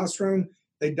testosterone,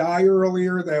 they die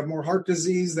earlier, they have more heart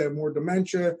disease, they have more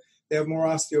dementia, they have more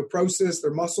osteoporosis,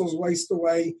 their muscles waste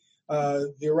away,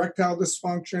 the erectile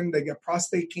dysfunction, they get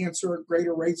prostate cancer at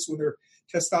greater rates when their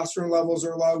testosterone levels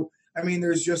are low. I mean,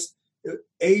 there's just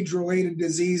age-related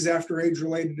disease after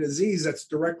age-related disease that's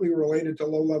directly related to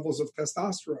low levels of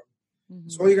testosterone.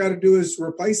 So all you got to do is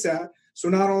replace that. So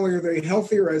not only are they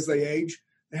healthier as they age,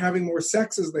 they're having more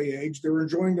sex as they age, they're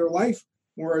enjoying their life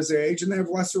more as they age, and they have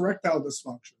less erectile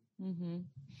dysfunction.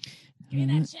 Give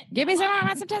me that shit. Give me some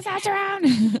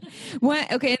testosterone. What?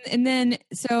 Okay, and then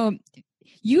so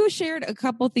you shared a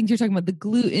couple things. You're talking about the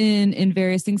gluten and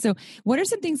various things. So what are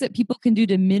some things that people can do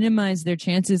to minimize their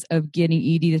chances of getting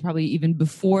ED? That's probably even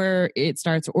before it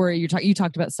starts, or you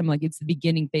talked about some like it's the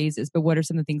beginning phases, but what are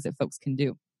some of the things that folks can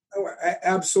do? Oh,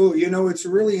 absolutely. It's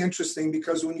really interesting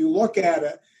because when you look at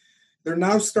it, they're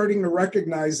now starting to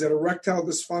recognize that erectile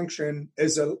dysfunction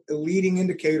is a leading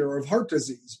indicator of heart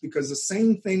disease, because the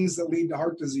same things that lead to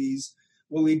heart disease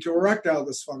will lead to erectile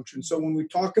dysfunction. So when we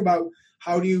talk about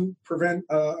how do you prevent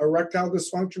erectile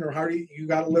dysfunction, or how do you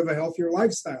got to live a healthier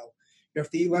lifestyle, you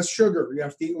have to eat less sugar, you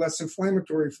have to eat less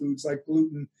inflammatory foods like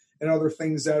gluten and other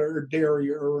things that are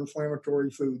dairy or inflammatory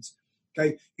foods.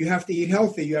 Okay, you have to eat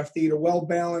healthy. You have to eat a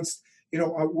well-balanced,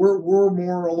 we're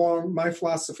more along, my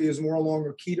philosophy is more along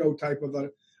a keto type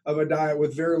of a diet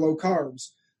with very low carbs.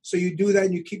 So you do that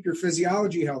and you keep your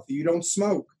physiology healthy. You don't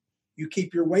smoke. You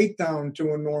keep your weight down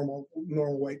to a normal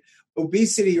weight.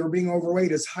 Obesity or being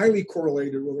overweight is highly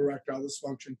correlated with erectile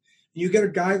dysfunction. You get a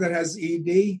guy that has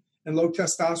ED and low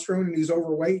testosterone and he's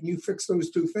overweight, and you fix those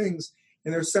two things,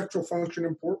 and their sexual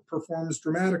function performs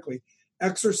dramatically.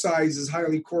 Exercise is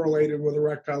highly correlated with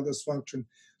erectile dysfunction.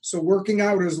 So working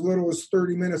out as little as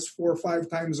 30 minutes 4 or 5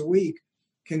 times a week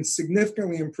can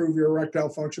significantly improve your erectile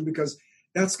function, because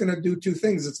that's going to do two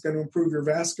things. It's going to improve your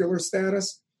vascular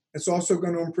status. It's also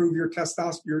going to improve your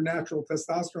natural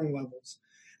testosterone levels.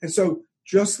 And so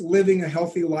just living a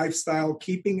healthy lifestyle,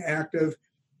 keeping active,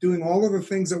 doing all of the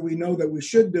things that we know that we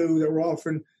should do that we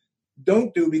often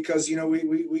don't do because, we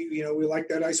like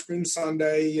that ice cream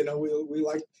sundae,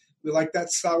 we like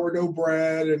that sourdough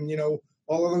bread and,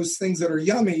 all of those things that are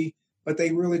yummy, but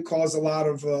they really cause a lot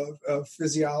of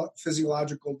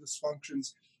physiological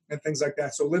dysfunctions. and things like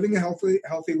that. So living a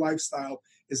healthy lifestyle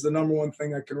is the number one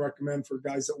thing I can recommend for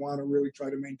guys that want to really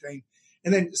try to maintain.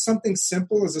 And then something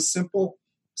simple as a simple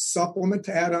supplement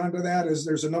to add on to that is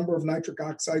there's a number of nitric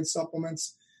oxide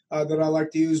supplements that I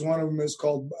like to use. One of them is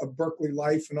called Berkeley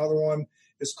Life. Another one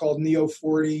is called Neo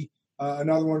 40.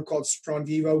 Another one called Strong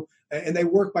Vivo. And they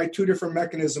work by two different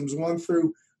mechanisms, one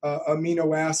through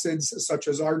amino acids such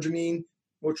as arginine,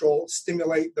 which will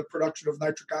stimulate the production of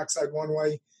nitric oxide one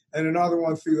way, and another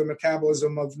one through the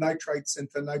metabolism of nitrites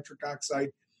into nitric oxide,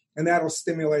 and that'll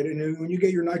stimulate it. And when you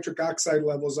get your nitric oxide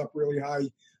levels up really high,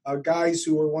 guys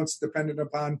who were once dependent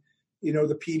upon, the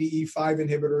PDE5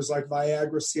 inhibitors like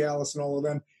Viagra, Cialis, and all of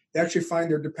them, they actually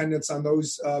find their dependence on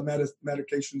those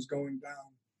medications going down.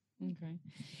 Okay.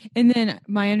 And then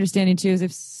my understanding too is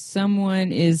if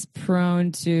someone is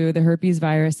prone to the herpes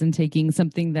virus and taking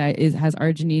something that has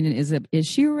arginine and is an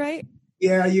issue, right?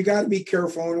 Yeah, you got to be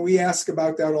careful. And we ask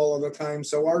about that all of the time.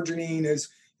 So arginine is,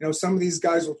 some of these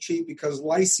guys will cheat because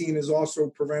lysine is also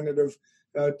preventative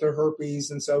to herpes.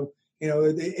 And so,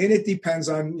 and it depends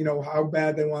on, how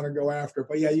bad they want to go after.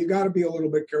 But yeah, you got to be a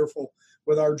little bit careful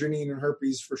with arginine and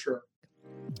herpes for sure.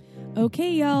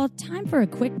 Okay, y'all, time for a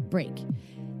quick break.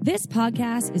 This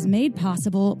podcast is made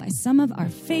possible by some of our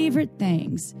favorite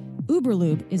things.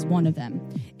 Uberlube is one of them.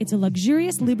 It's a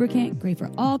luxurious lubricant great for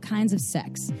all kinds of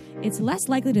sex. It's less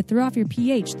likely to throw off your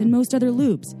pH than most other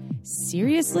lubes.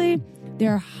 Seriously?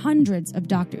 There are hundreds of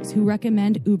doctors who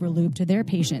recommend Uberlube to their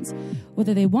patients,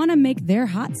 whether they want to make their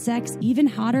hot sex even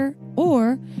hotter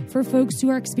or for folks who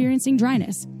are experiencing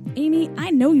dryness. Amy, I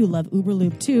know you love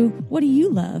Uberlube too. What do you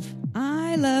love?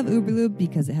 I love Uberlube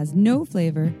because it has no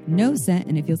flavor, no scent,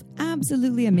 and it feels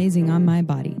absolutely amazing on my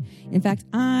body. In fact,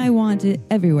 I want it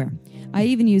everywhere. I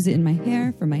even use it in my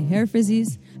hair for my hair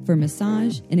frizzies, for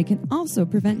massage, and it can also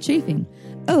prevent chafing.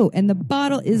 Oh, and the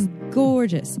bottle is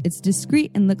gorgeous. It's discreet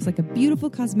and looks like a beautiful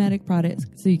cosmetic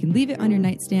product, so you can leave it on your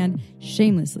nightstand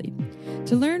shamelessly.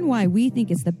 To learn why we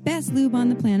think it's the best lube on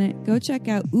the planet, go check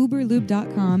out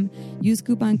uberlube.com. Use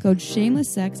coupon code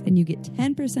SHAMELESSSEX and you get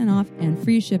 10% off and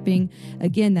free shipping.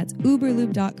 Again, that's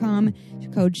uberlube.com,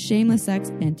 code SHAMELESSSEX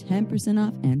and 10%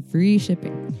 off and free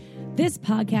shipping. This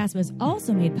podcast was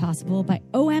also made possible by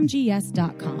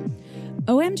OMGS.com.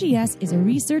 OMGS is a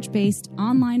research-based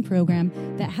online program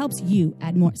that helps you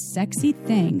add more sexy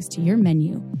things to your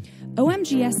menu.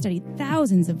 OMGS studied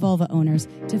thousands of vulva owners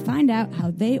to find out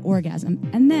how they orgasm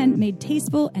and then made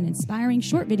tasteful and inspiring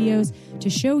short videos to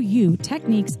show you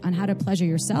techniques on how to pleasure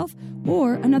yourself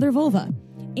or another vulva.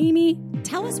 Amy,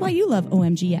 tell us why you love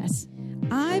OMGS.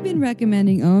 I've been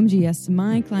recommending OMGS to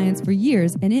my clients for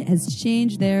years, and it has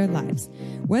changed their lives.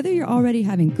 Whether you're already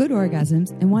having good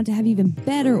orgasms and want to have even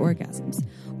better orgasms,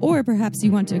 or perhaps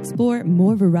you want to explore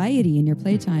more variety in your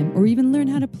playtime, or even learn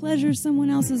how to pleasure someone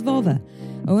else's vulva,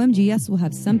 OMGS will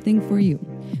have something for you.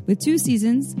 With 2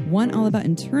 seasons, one all about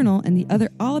internal and the other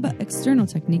all about external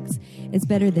techniques, it's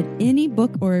better than any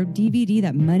book or DVD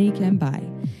that money can buy.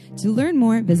 To learn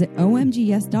more, visit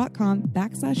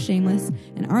omgs.com/shameless,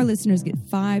 and our listeners get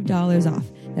 $5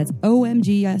 off. That's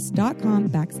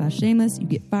omgs.com/shameless. You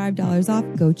get $5 off.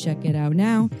 Go check it out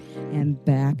now. And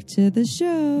back to the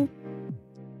show.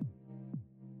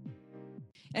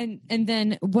 And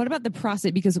then what about the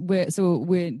prostate? Because we're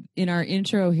in our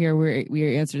intro here,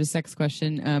 we answered a sex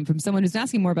question from someone who's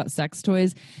asking more about sex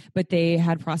toys, but they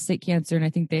had prostate cancer, and I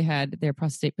think they had their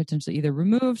prostate potentially either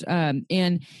removed.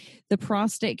 And the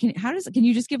prostate, can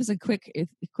you just give us a quick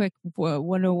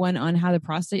 101 on how the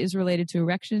prostate is related to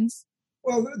erections?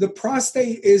 Well, the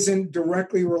prostate isn't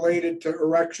directly related to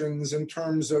erections in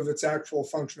terms of its actual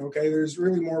function. Okay, there's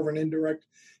really more of an indirect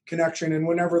connection, and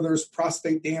whenever there's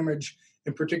prostate damage,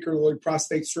 and particularly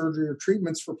prostate surgery or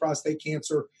treatments for prostate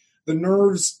cancer, the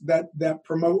nerves that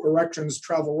promote erections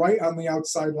travel right on the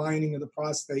outside lining of the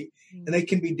prostate, and they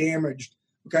can be damaged.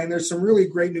 Okay, and there's some really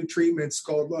great new treatments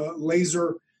called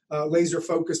laser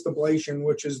focused ablation,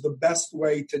 which is the best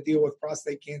way to deal with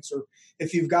prostate cancer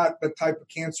if you've got the type of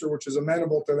cancer which is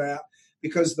amenable to that,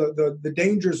 because the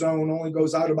danger zone only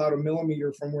goes out about 1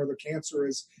 millimeter from where the cancer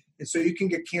is, and so you can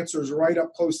get cancers right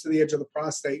up close to the edge of the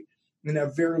prostate and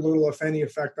have very little, if any,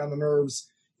 effect on the nerves.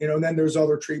 And then there's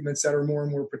other treatments that are more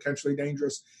and more potentially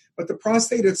dangerous. But the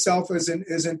prostate itself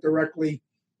isn't directly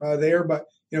there. But,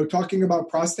 talking about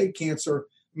prostate cancer,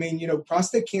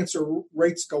 prostate cancer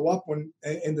rates go up and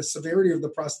the severity of the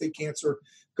prostate cancer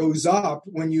goes up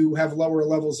when you have lower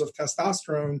levels of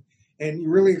testosterone. And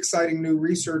really exciting new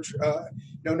research,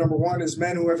 number one is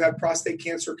men who have had prostate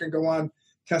cancer can go on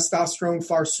testosterone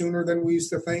far sooner than we used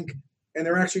to think. And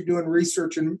they're actually doing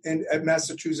research at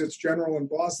Massachusetts General in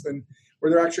Boston, where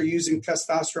they're actually using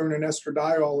testosterone and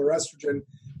estradiol or estrogen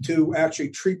to actually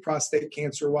treat prostate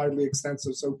cancer widely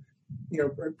extensive. So,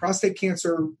 prostate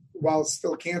cancer, while it's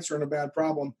still cancer and a bad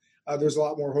problem, there's a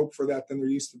lot more hope for that than there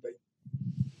used to be.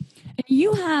 And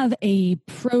you have a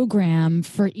program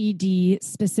for ED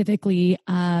specifically.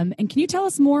 And can you tell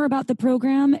us more about the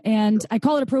program? And I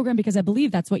call it a program because I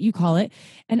believe that's what you call it.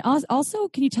 And also,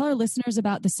 can you tell our listeners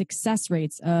about the success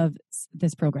rates of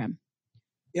this program?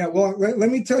 Yeah, well, let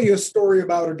me tell you a story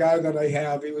about a guy that I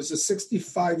have. He was a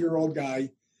 65-year-old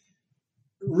guy,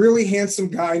 really handsome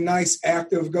guy, nice,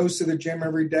 active, goes to the gym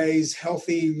every day. He's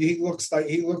healthy. He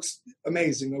looks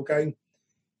amazing. Okay.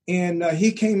 And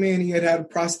he came in, he had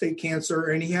prostate cancer,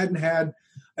 and he hadn't had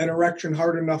an erection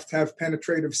hard enough to have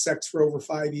penetrative sex for over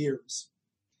 5 years.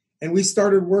 And we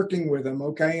started working with him,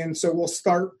 okay? And so we'll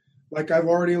start, like I've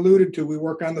already alluded to, we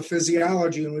work on the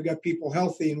physiology, and we get people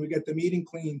healthy, and we get them eating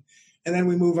clean. And then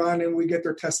we move on, and we get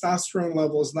their testosterone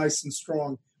levels nice and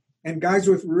strong. And guys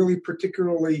with really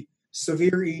particularly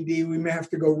severe ED, we may have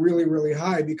to go really, really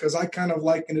high, because I kind of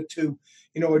liken it to,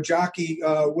 a jockey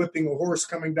whipping a horse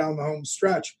coming down the home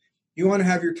stretch. You want to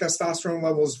have your testosterone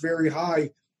levels very high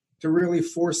to really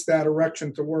force that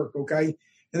erection to work, okay?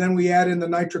 And then we add in the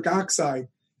nitric oxide,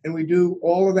 and we do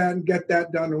all of that and get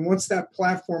that done. And once that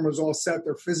platform is all set,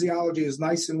 their physiology is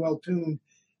nice and well tuned,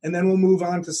 and then we'll move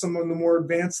on to some of the more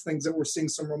advanced things that we're seeing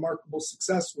some remarkable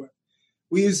success with.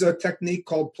 We use a technique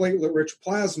called platelet-rich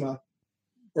plasma,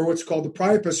 or what's called the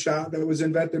Priapus shot, that was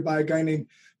invented by a guy named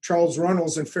Charles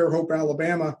Runnels in Fairhope,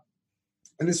 Alabama.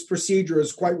 And this procedure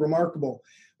is quite remarkable.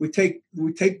 We take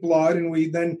blood, and we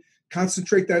then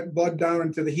concentrate that blood down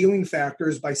into the healing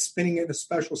factors by spinning it in a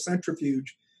special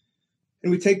centrifuge.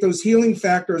 And we take those healing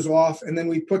factors off, and then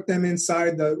we put them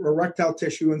inside the erectile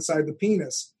tissue inside the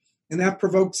penis. And that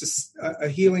provokes a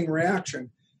healing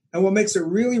reaction. And what makes it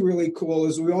really, really cool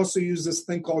is we also use this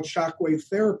thing called shockwave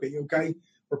therapy, okay?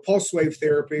 Or pulse wave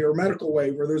therapy, or medical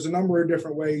wave, or there's a number of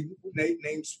different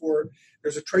names for it.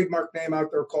 There's a trademark name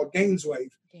out there called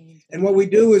Gainswave. And what we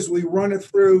do is we run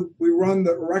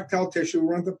the erectile tissue,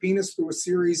 run the penis through a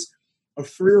series of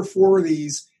 3 or 4 of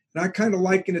these. And I kind of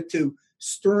liken it to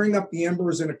stirring up the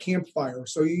embers in a campfire.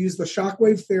 So you use the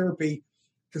shockwave therapy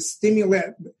to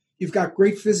stimulate. You've got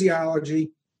great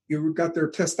physiology. You've got their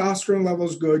testosterone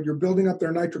levels good. You're building up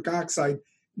their nitric oxide.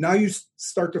 Now you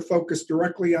start to focus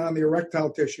directly on the erectile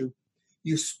tissue.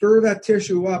 You stir that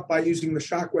tissue up by using the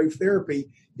shockwave therapy.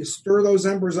 You stir those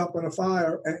embers up in a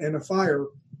fire,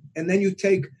 and then you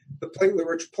take the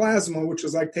platelet-rich plasma, which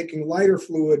is like taking lighter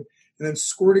fluid and then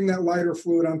squirting that lighter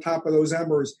fluid on top of those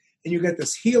embers, and you get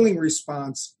this healing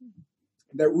response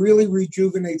that really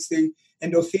rejuvenates the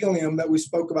endothelium that we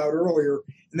spoke about earlier.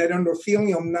 And that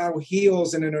endothelium now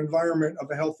heals in an environment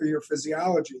of a healthier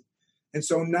physiology. And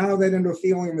so now that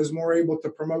endothelium is more able to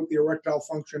promote the erectile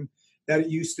function that it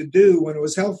used to do when it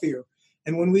was healthier.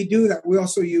 And when we do that, we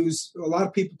also use, a lot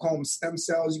of people call them stem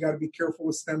cells. You got to be careful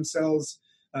with stem cells.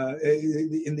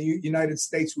 In the United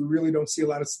States, we really don't see a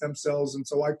lot of stem cells. And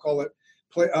so I call it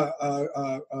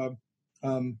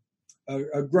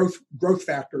growth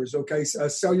factors, okay?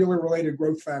 Cellular related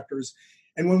growth factors.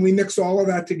 And when we mix all of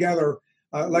that together,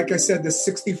 like I said, this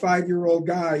 65-year-old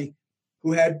guy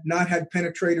who had not had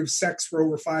penetrative sex for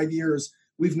over 5 years,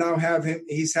 we've now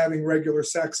he's having regular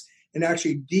sex and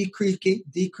actually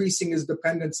decreasing his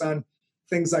dependence on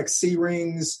things like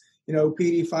C-rings,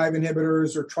 PD5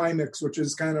 inhibitors, or Trimix, which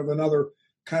is kind of another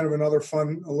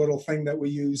fun little thing that we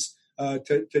use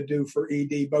to do for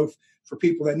ED, both for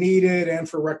people that need it and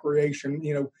for recreation,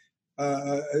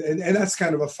 and that's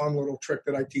kind of a fun little trick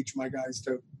that I teach my guys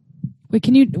too. Wait,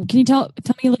 can you tell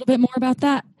me a little bit more about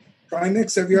that?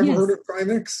 Trimix, have you ever heard of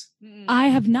Trimix? I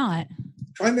have not.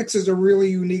 Trimix is a really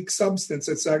unique substance.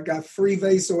 It's got 3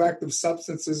 vasoactive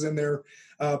substances in there,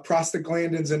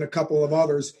 prostaglandins and a couple of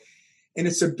others. And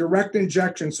it's a direct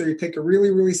injection. So you take a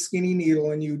really, really skinny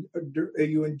needle and you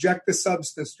inject the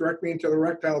substance directly into the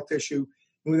erectile tissue.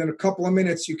 And within a couple of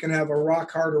minutes, you can have a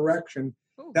rock hard erection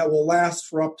that will last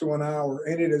for up to an hour.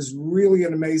 And it is really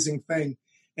an amazing thing.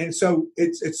 And so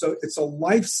it's a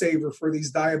lifesaver for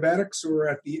these diabetics who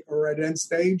are at end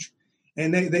stage.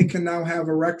 And they can now have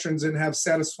erections and have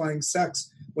satisfying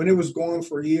sex when it was gone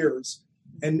for years.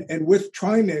 And with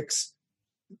Trimix,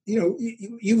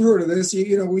 you've heard of this.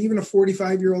 Even a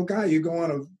 45-year-old guy, you go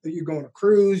on a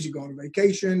cruise, you go on a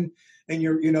vacation, and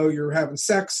you're having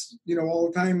sex, all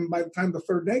the time. By the time the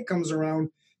 3rd day comes around,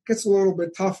 it gets a little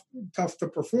bit tough to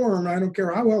perform. I don't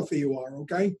care how healthy you are.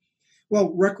 Okay.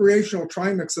 Well, recreational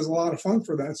Trimix is a lot of fun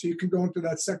for that. So you can go into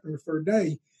that 2nd or 3rd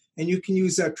day, and you can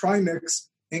use that Trimix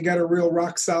and get a real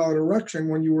rock solid erection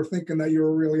when you were thinking that you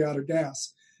were really out of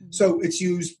gas. So it's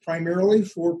used primarily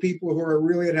for people who are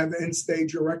really have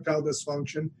end-stage erectile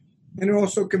dysfunction, and it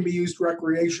also can be used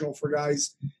recreational for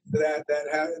guys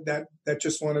that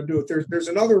just want to do it. There's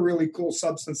another really cool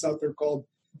substance out there called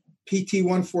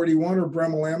PT-141 or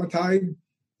bremelanotide,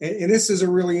 and this is a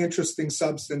really interesting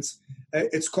substance.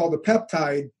 It's called a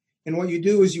peptide, and what you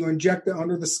do is you inject it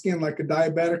under the skin like a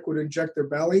diabetic would inject their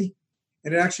belly,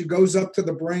 and it actually goes up to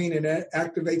the brain and it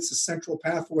activates the central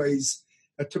pathways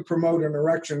to promote an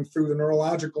erection through the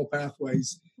neurological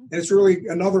pathways. And it's really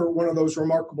another one of those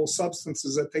remarkable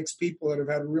substances that takes people that have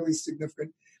had really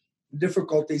significant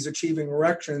difficulties achieving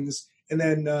erections and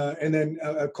then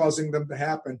causing them to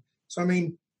happen. So, I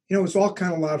mean, it's all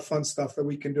kind of a lot of fun stuff that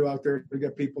we can do out there to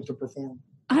get people to perform.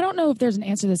 I don't know if there's an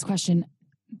answer to this question.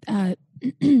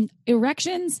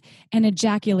 Erections and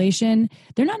ejaculation,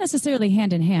 they're not necessarily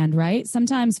hand in hand, right?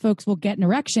 Sometimes folks will get an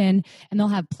erection and they'll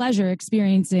have pleasure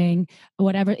experiencing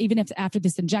whatever, even if after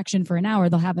this injection for an hour,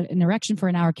 they'll have an erection for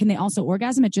an hour. Can they also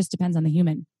orgasm? It just depends on the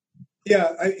human.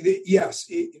 Yeah,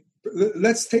 yes.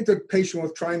 Let's take the patient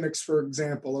with trimix, for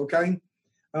example, okay?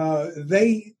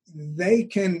 They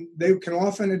can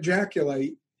often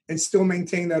ejaculate and still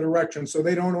maintain that erection, so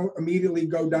they don't immediately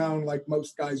go down like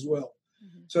most guys will.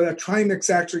 So that trimix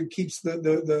actually keeps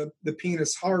the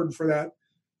penis hard for that,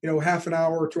 half an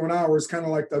hour to an hour is kind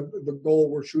of like the goal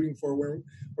we're shooting for.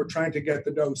 We're trying to get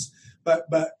the dose. But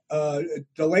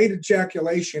delayed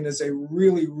ejaculation is a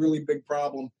really, really big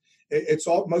problem. It's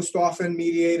most often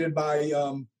mediated by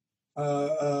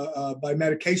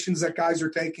medications that guys are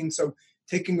taking. So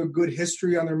taking a good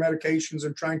history on their medications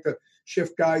and trying to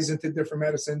shift guys into different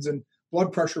medicines, and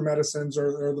blood pressure medicines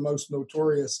are the most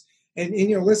notorious. And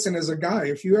listen, as a guy,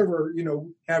 if you ever,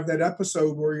 have that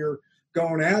episode where you're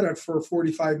going at it for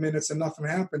 45 minutes and nothing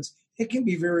happens, it can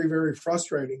be very, very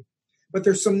frustrating. But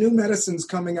there's some new medicines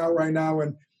coming out right now,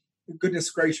 and goodness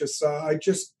gracious, I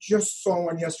just saw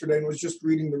one yesterday and was just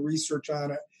reading the research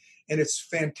on it, and it's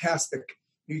fantastic.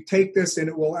 You take this and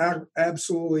it will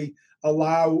absolutely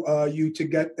allow you to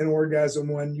get an orgasm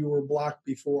when you were blocked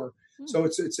before. So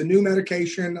it's a new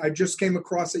medication. I just came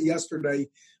across it yesterday.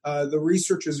 The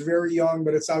research is very young,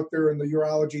 but it's out there in the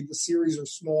urology. The series are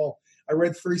small. I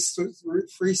read three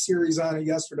series on it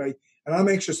yesterday, and I'm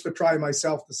anxious to try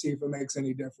myself to see if it makes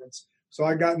any difference. So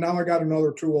I got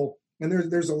another tool, and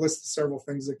there's a list of several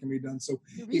things that can be done. So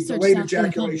delayed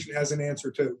ejaculation has an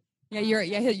answer too. Yeah,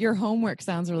 your homework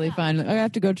sounds really fun. I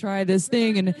have to go try this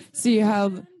thing and see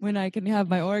when I can have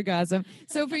my orgasm.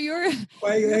 So for your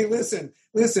hey, listen,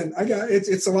 I got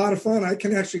it's a lot of fun. I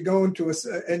can actually go into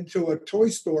a toy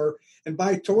store and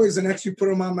buy toys and actually put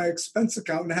them on my expense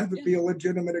account and have it be a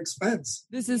legitimate expense.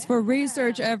 This is for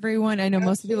research, everyone. I know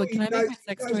most people. Can I make my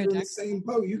sex toy? You guys are in the same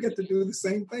boat. You get to do the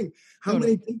same thing. How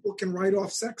many people can write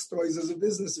off sex toys as a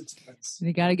business expense?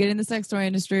 You got to get in the sex toy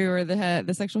industry or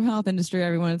the sexual health industry.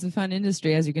 Everyone, it's a fun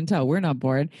industry, as you can tell. We're not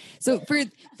bored. So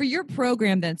for your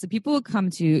program, then, so people will come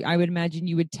to. I would imagine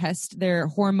you would test their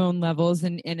hormone levels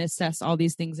and assess all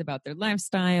these things about their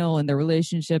lifestyle and their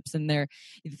relationships and their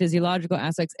physiological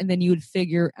aspects, and then you would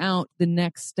figure out the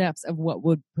next steps of what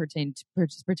would pertain to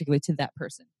particularly to that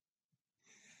person.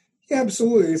 Yeah,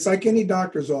 absolutely. It's like any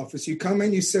doctor's office. You come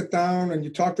in, you sit down, and you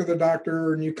talk to the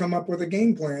doctor, and you come up with a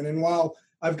game plan. And while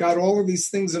I've got all of these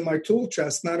things in my tool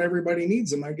chest, not everybody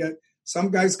needs them. I get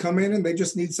some guys come in and they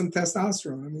just need some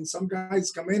testosterone. I mean, some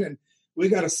guys come in and we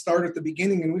got to start at the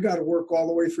beginning and we got to work all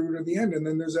the way through to the end. And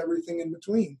then there's everything in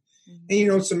between.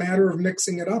 Mm-hmm. And, it's a matter of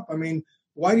mixing it up. I mean,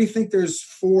 why do you think there's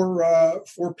four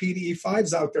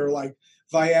PDE5s out there like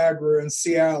Viagra and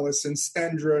Cialis and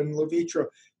Stendra and Levitra?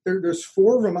 There's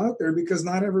four of them out there because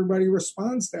not everybody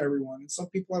responds to everyone. And some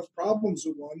people have problems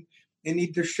with one and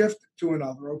need to shift to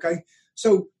another, okay?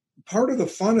 So part of the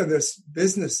fun of this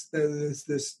business,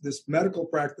 this medical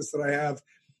practice that I have,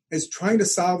 is trying to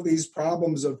solve these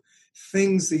problems of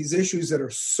things, these issues that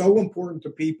are so important to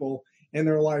people in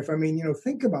their life. I mean,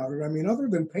 think about it. I mean, other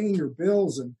than paying your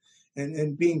bills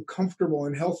and being comfortable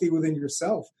and healthy within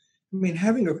yourself, I mean,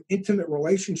 having an intimate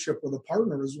relationship with a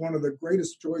partner is one of the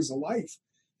greatest joys of life.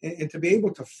 And to be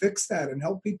able to fix that and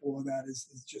help people with that is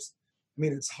just, I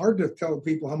mean, it's hard to tell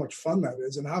people how much fun that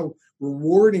is and how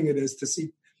rewarding it is to see.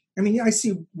 I mean, I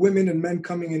see women and men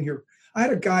coming in here. I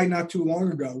had a guy not too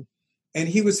long ago, and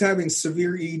he was having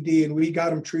severe ED, and we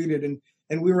got him treated.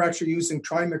 And we were actually using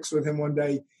Trimix with him one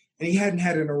day, and he hadn't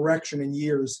had an erection in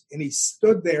years. And he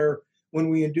stood there when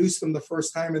we induced him the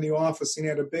first time in the office, and he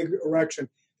had a big erection,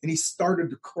 and he started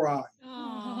to cry.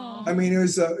 Aww. I mean, it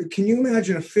was. Can you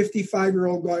imagine a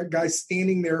 55-year-old guy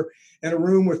standing there in a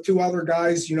room with two other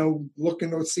guys, looking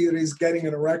to see that he's getting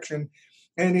an erection,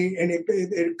 and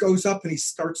it goes up and he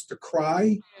starts to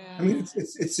cry. Yeah. I mean,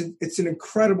 it's an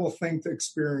incredible thing to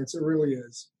experience. It really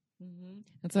is. Mm-hmm.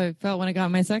 That's how I felt when I got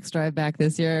my sex drive back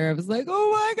this year. I was like,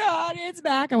 oh my God, it's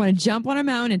back. I want to jump on a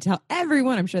mountain and tell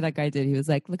everyone. I'm sure that guy did. He was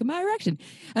like, look at my erection.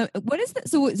 What is that?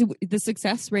 So the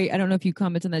success rate, I don't know if you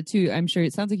comment on that too. I'm sure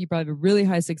it sounds like you probably have a really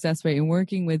high success rate in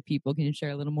working with people. Can you share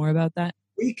a little more about that?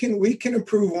 We can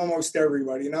improve almost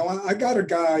everybody. Now, I got a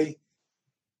guy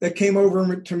that came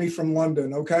over to me from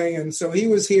London, okay? And so he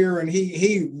was here, and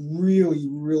he really,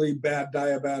 really bad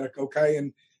diabetic, okay?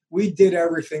 And we did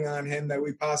everything on him that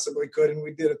we possibly could, and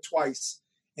we did it twice,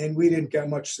 and we didn't get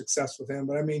much success with him.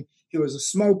 But, I mean, he was a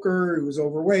smoker, he was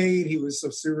overweight, he was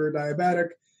a severe diabetic.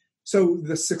 So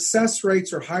the success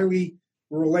rates are highly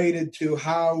related to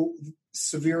how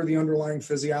severe the underlying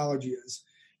physiology is.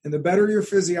 And the better your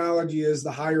physiology is,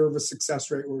 the higher of a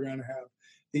success rate we're going to have.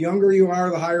 The younger you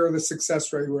are, the higher the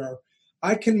success rate we are.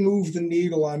 I can move the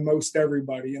needle on most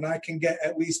everybody, and I can get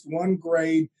at least one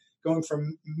grade going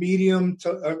from medium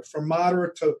to from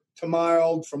moderate to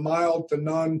mild, from mild to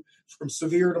none, from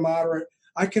severe to moderate.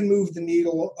 I can move the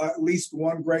needle at least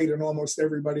one grade in almost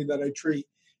everybody that I treat.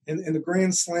 In the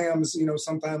grand slams,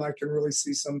 sometimes I can really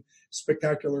see some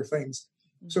spectacular things.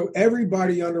 So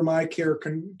everybody under my care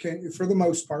can, for the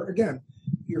most part, again,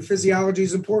 your physiology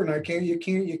is important.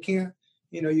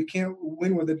 You can't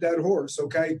win with a dead horse.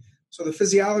 Okay. So the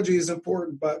physiology is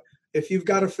important, but if you've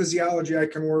got a physiology I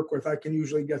can work with, I can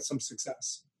usually get some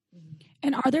success.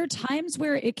 And are there times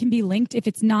where it can be linked if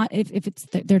it's not, if it's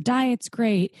their diet's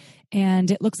great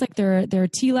and it looks like their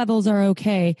T levels are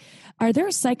okay? Are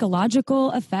there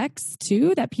psychological effects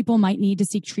too that people might need to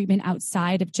seek treatment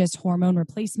outside of just hormone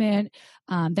replacement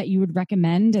that you would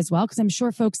recommend as well? Because I'm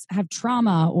sure folks have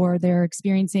trauma or they're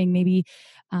experiencing maybe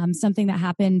something that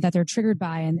happened that they're triggered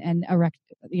by, and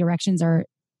the erections are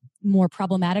more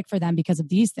problematic for them because of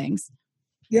these things.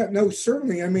 Yeah, no,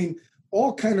 certainly. I mean,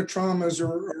 all kind of traumas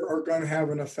are going to have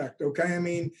an effect. Okay. I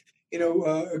mean,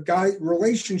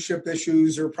 relationship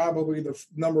issues are probably the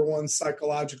number one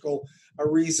psychological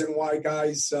reason why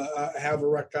guys have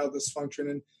erectile dysfunction.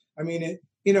 And I mean,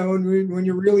 when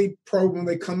you really probe them,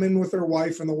 they come in with their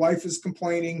wife and the wife is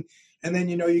complaining, and then,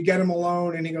 you get him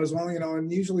alone and he goes, well,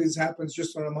 and usually this happens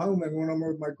just when I'm home, and when I'm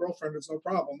with my girlfriend, it's no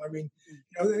problem. I mean,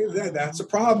 that's a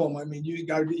problem. I mean, you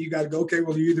got to go, okay,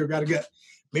 well, you either got to get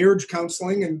marriage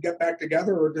counseling and get back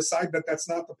together, or decide that that's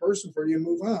not the person for you and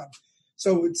move on.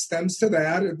 So it stems to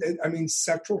that. I mean,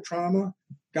 sexual trauma,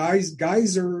 guys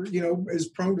are, as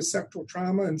prone to sexual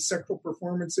trauma and sexual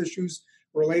performance issues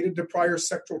related to prior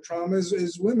sexual traumas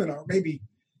as women are. Maybe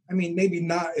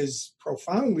not as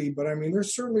profoundly, but I mean, there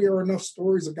certainly are enough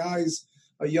stories of guys,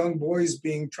 young boys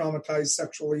being traumatized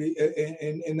sexually,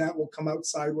 and that will come out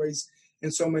sideways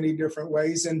in so many different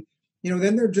ways. And,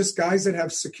 then they're just guys that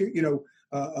have secure,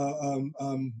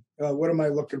 what am I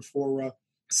looking for?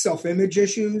 Self-image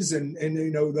issues, and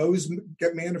those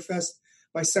get manifest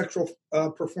by sexual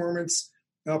performance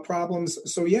problems.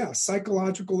 So yeah,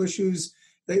 psychological issues,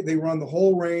 they run the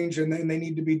whole range, and then they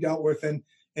need to be dealt with. And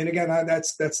again,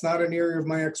 that's not an area of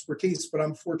my expertise, but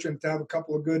I'm fortunate to have a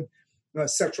couple of good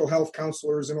sexual health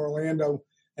counselors in Orlando.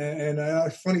 And a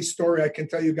funny story I can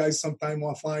tell you guys sometime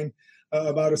offline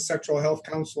about a sexual health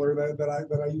counselor that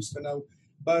I used to know.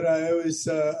 But it was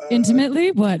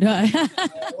intimately. What?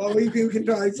 Well, we can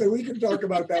talk. So we can talk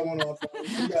about that one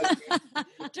offline.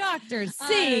 Dr. C,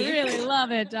 I really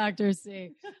love it, Dr.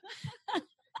 C.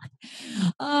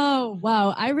 Oh,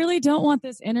 wow. I really don't want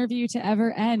this interview to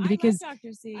ever end because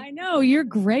Dr. C. I know you're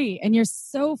great and you're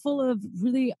so full of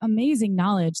really amazing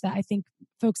knowledge that I think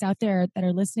folks out there that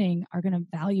are listening are going to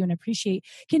value and appreciate.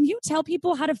 Can you tell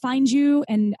people how to find you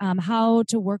and how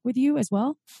to work with you as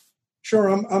well? Sure.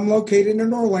 I'm located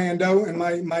in Orlando, and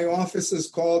my office is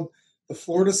called the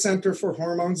Florida Center for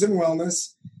Hormones and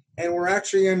Wellness. And we're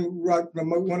actually in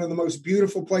one of the most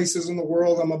beautiful places in the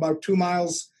world. I'm about 2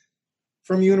 miles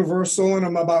from Universal, and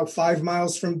I'm about 5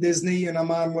 miles from Disney, and I'm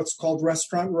on what's called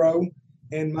Restaurant Row.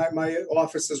 And my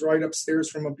office is right upstairs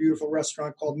from a beautiful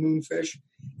restaurant called Moonfish.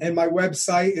 And my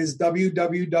website is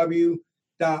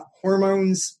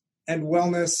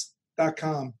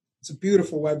www.hormonesandwellness.com. It's a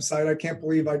beautiful website. I can't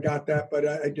believe I got that, but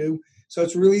I do. So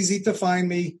it's real easy to find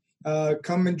me.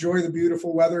 Come enjoy the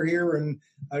beautiful weather here and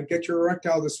get your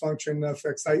erectile dysfunction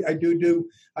fixed. I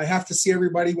have to see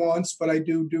everybody once, but I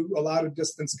do a lot of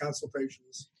distance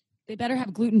consultations. They better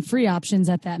have gluten-free options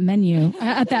at that menu,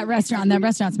 at that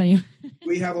restaurant's menu.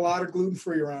 We have a lot of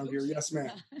gluten-free around here. Yes,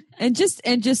 ma'am. And just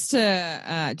to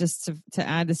add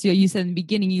this, you said in the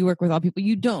beginning you work with all people.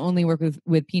 You don't only work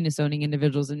with penis owning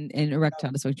individuals and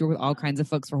erectile dysfunction. You work with all kinds of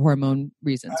folks for hormone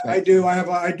reasons. Right? I do. I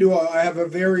have a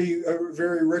very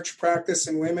rich practice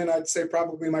in women. I'd say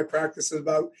probably my practice is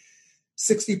about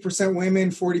 60%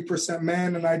 women, 40%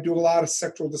 men, and I do a lot of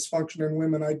sexual dysfunction in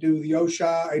women. I do the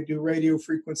OSHA, I do radio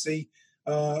frequency,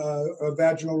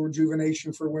 vaginal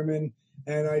rejuvenation for women,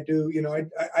 and I do,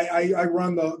 I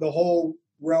run the whole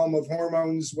realm of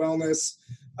hormones, wellness,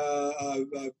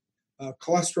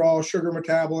 cholesterol, sugar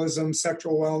metabolism,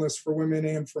 sexual wellness for women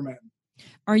and for men.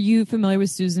 Are you familiar with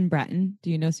Susan Bratton?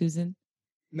 Do you know Susan?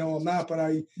 No, I'm not,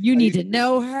 but you need to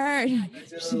know her. Yeah,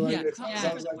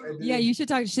 you should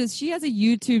talk. She has a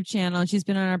YouTube channel and she's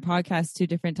been on our podcast 2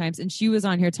 different times, and she was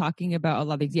on here talking about a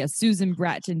lot of things. Yeah, Susan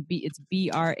Bratton. It's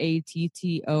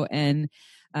Bratton.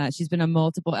 She's been on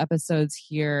multiple episodes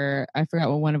here. I forgot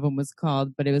what one of them was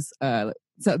called, but it was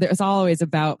so there's always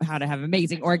about how to have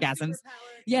amazing orgasms.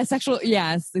 Yeah, the sexual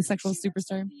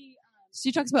superstar.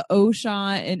 She talks about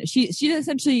OSHA, and she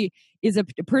essentially is a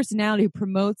personality who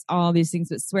promotes all these things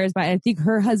but swears by it. I think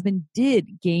her husband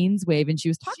did Gainswave, and she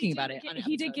was talking about it.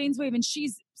 He did Gainswave, and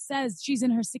says she's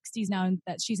in her 60s now and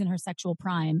that she's in her sexual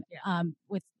prime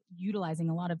with utilizing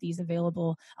a lot of these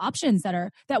available options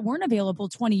that weren't available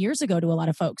 20 years ago to a lot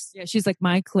of folks. Yeah, she's like,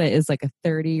 my clit is like a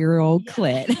 30-year-old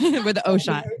clit with the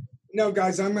OSHA. No,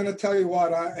 guys, I'm going to tell you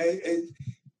what,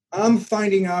 I'm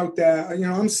finding out that,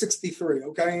 I'm 63,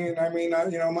 okay? And I mean,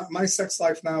 my sex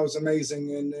life now is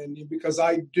amazing, and because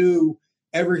I do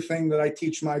everything that I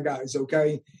teach my guys,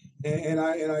 okay? And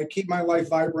I keep my life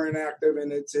vibrant and active,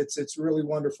 and it's really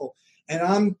wonderful. And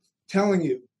I'm telling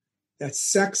you that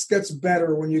sex gets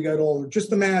better when you get older.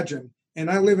 Just imagine.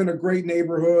 And I live in a great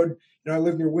neighborhood. I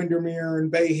live near Windermere and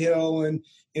Bay Hill and,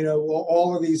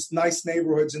 all of these nice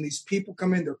neighborhoods, and these people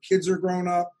come in, their kids are grown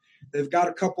up. They've got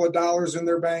a couple of dollars in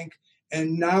their bank,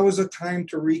 and now is a time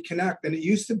to reconnect. And it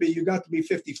used to be you got to be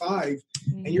 55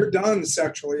 and you're done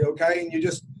sexually, okay? And you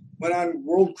just went on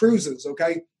world cruises,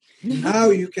 okay?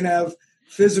 Now you can have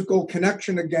physical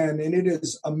connection again, and it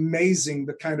is amazing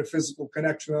the kind of physical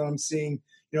connection that I'm seeing,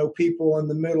 people in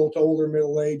the middle to older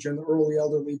middle age and the early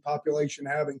elderly population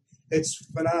having. It's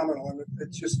phenomenal, and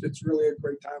it's really a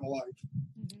great time of life.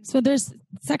 So there's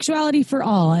sexuality for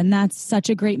all, and that's such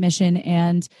a great mission,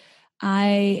 and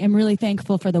I am really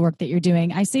thankful for the work that you're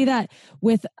doing. I say that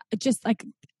with just like,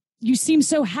 you seem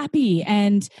so happy,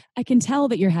 and I can tell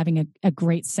that you're having a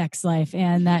great sex life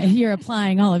and that you're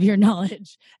applying all of your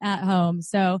knowledge at home.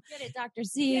 So get it, Dr.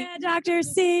 C. Yeah, Dr.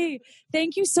 C.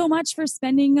 Thank you so much for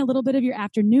spending a little bit of your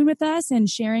afternoon with us and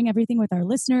sharing everything with our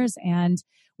listeners. And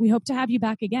we hope to have you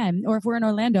back again. Or if we're in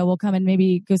Orlando, we'll come and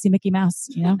maybe go see Mickey Mouse.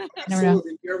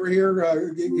 Absolutely. If you're ever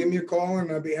here, give me a call,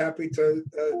 and I'd be happy to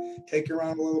take you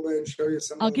around a little bit and show you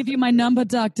some. I'll give you my number,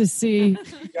 Dr. C. You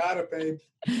got it, babe.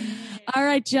 All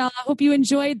right, y'all. I hope you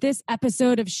enjoyed this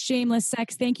episode of Shameless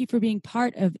Sex. Thank you for being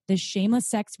part of the Shameless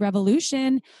Sex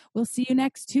Revolution. We'll see you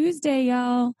next Tuesday,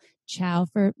 y'all. Ciao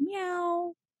for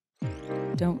meow.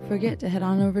 Don't forget to head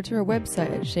on over to our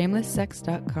website at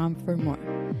shamelesssex.com for more.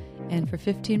 And for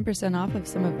 15% off of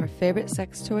some of our favorite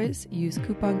sex toys, use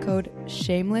coupon code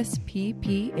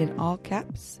SHAMELESSPP in all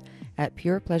caps at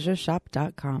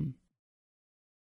purepleasureshop.com.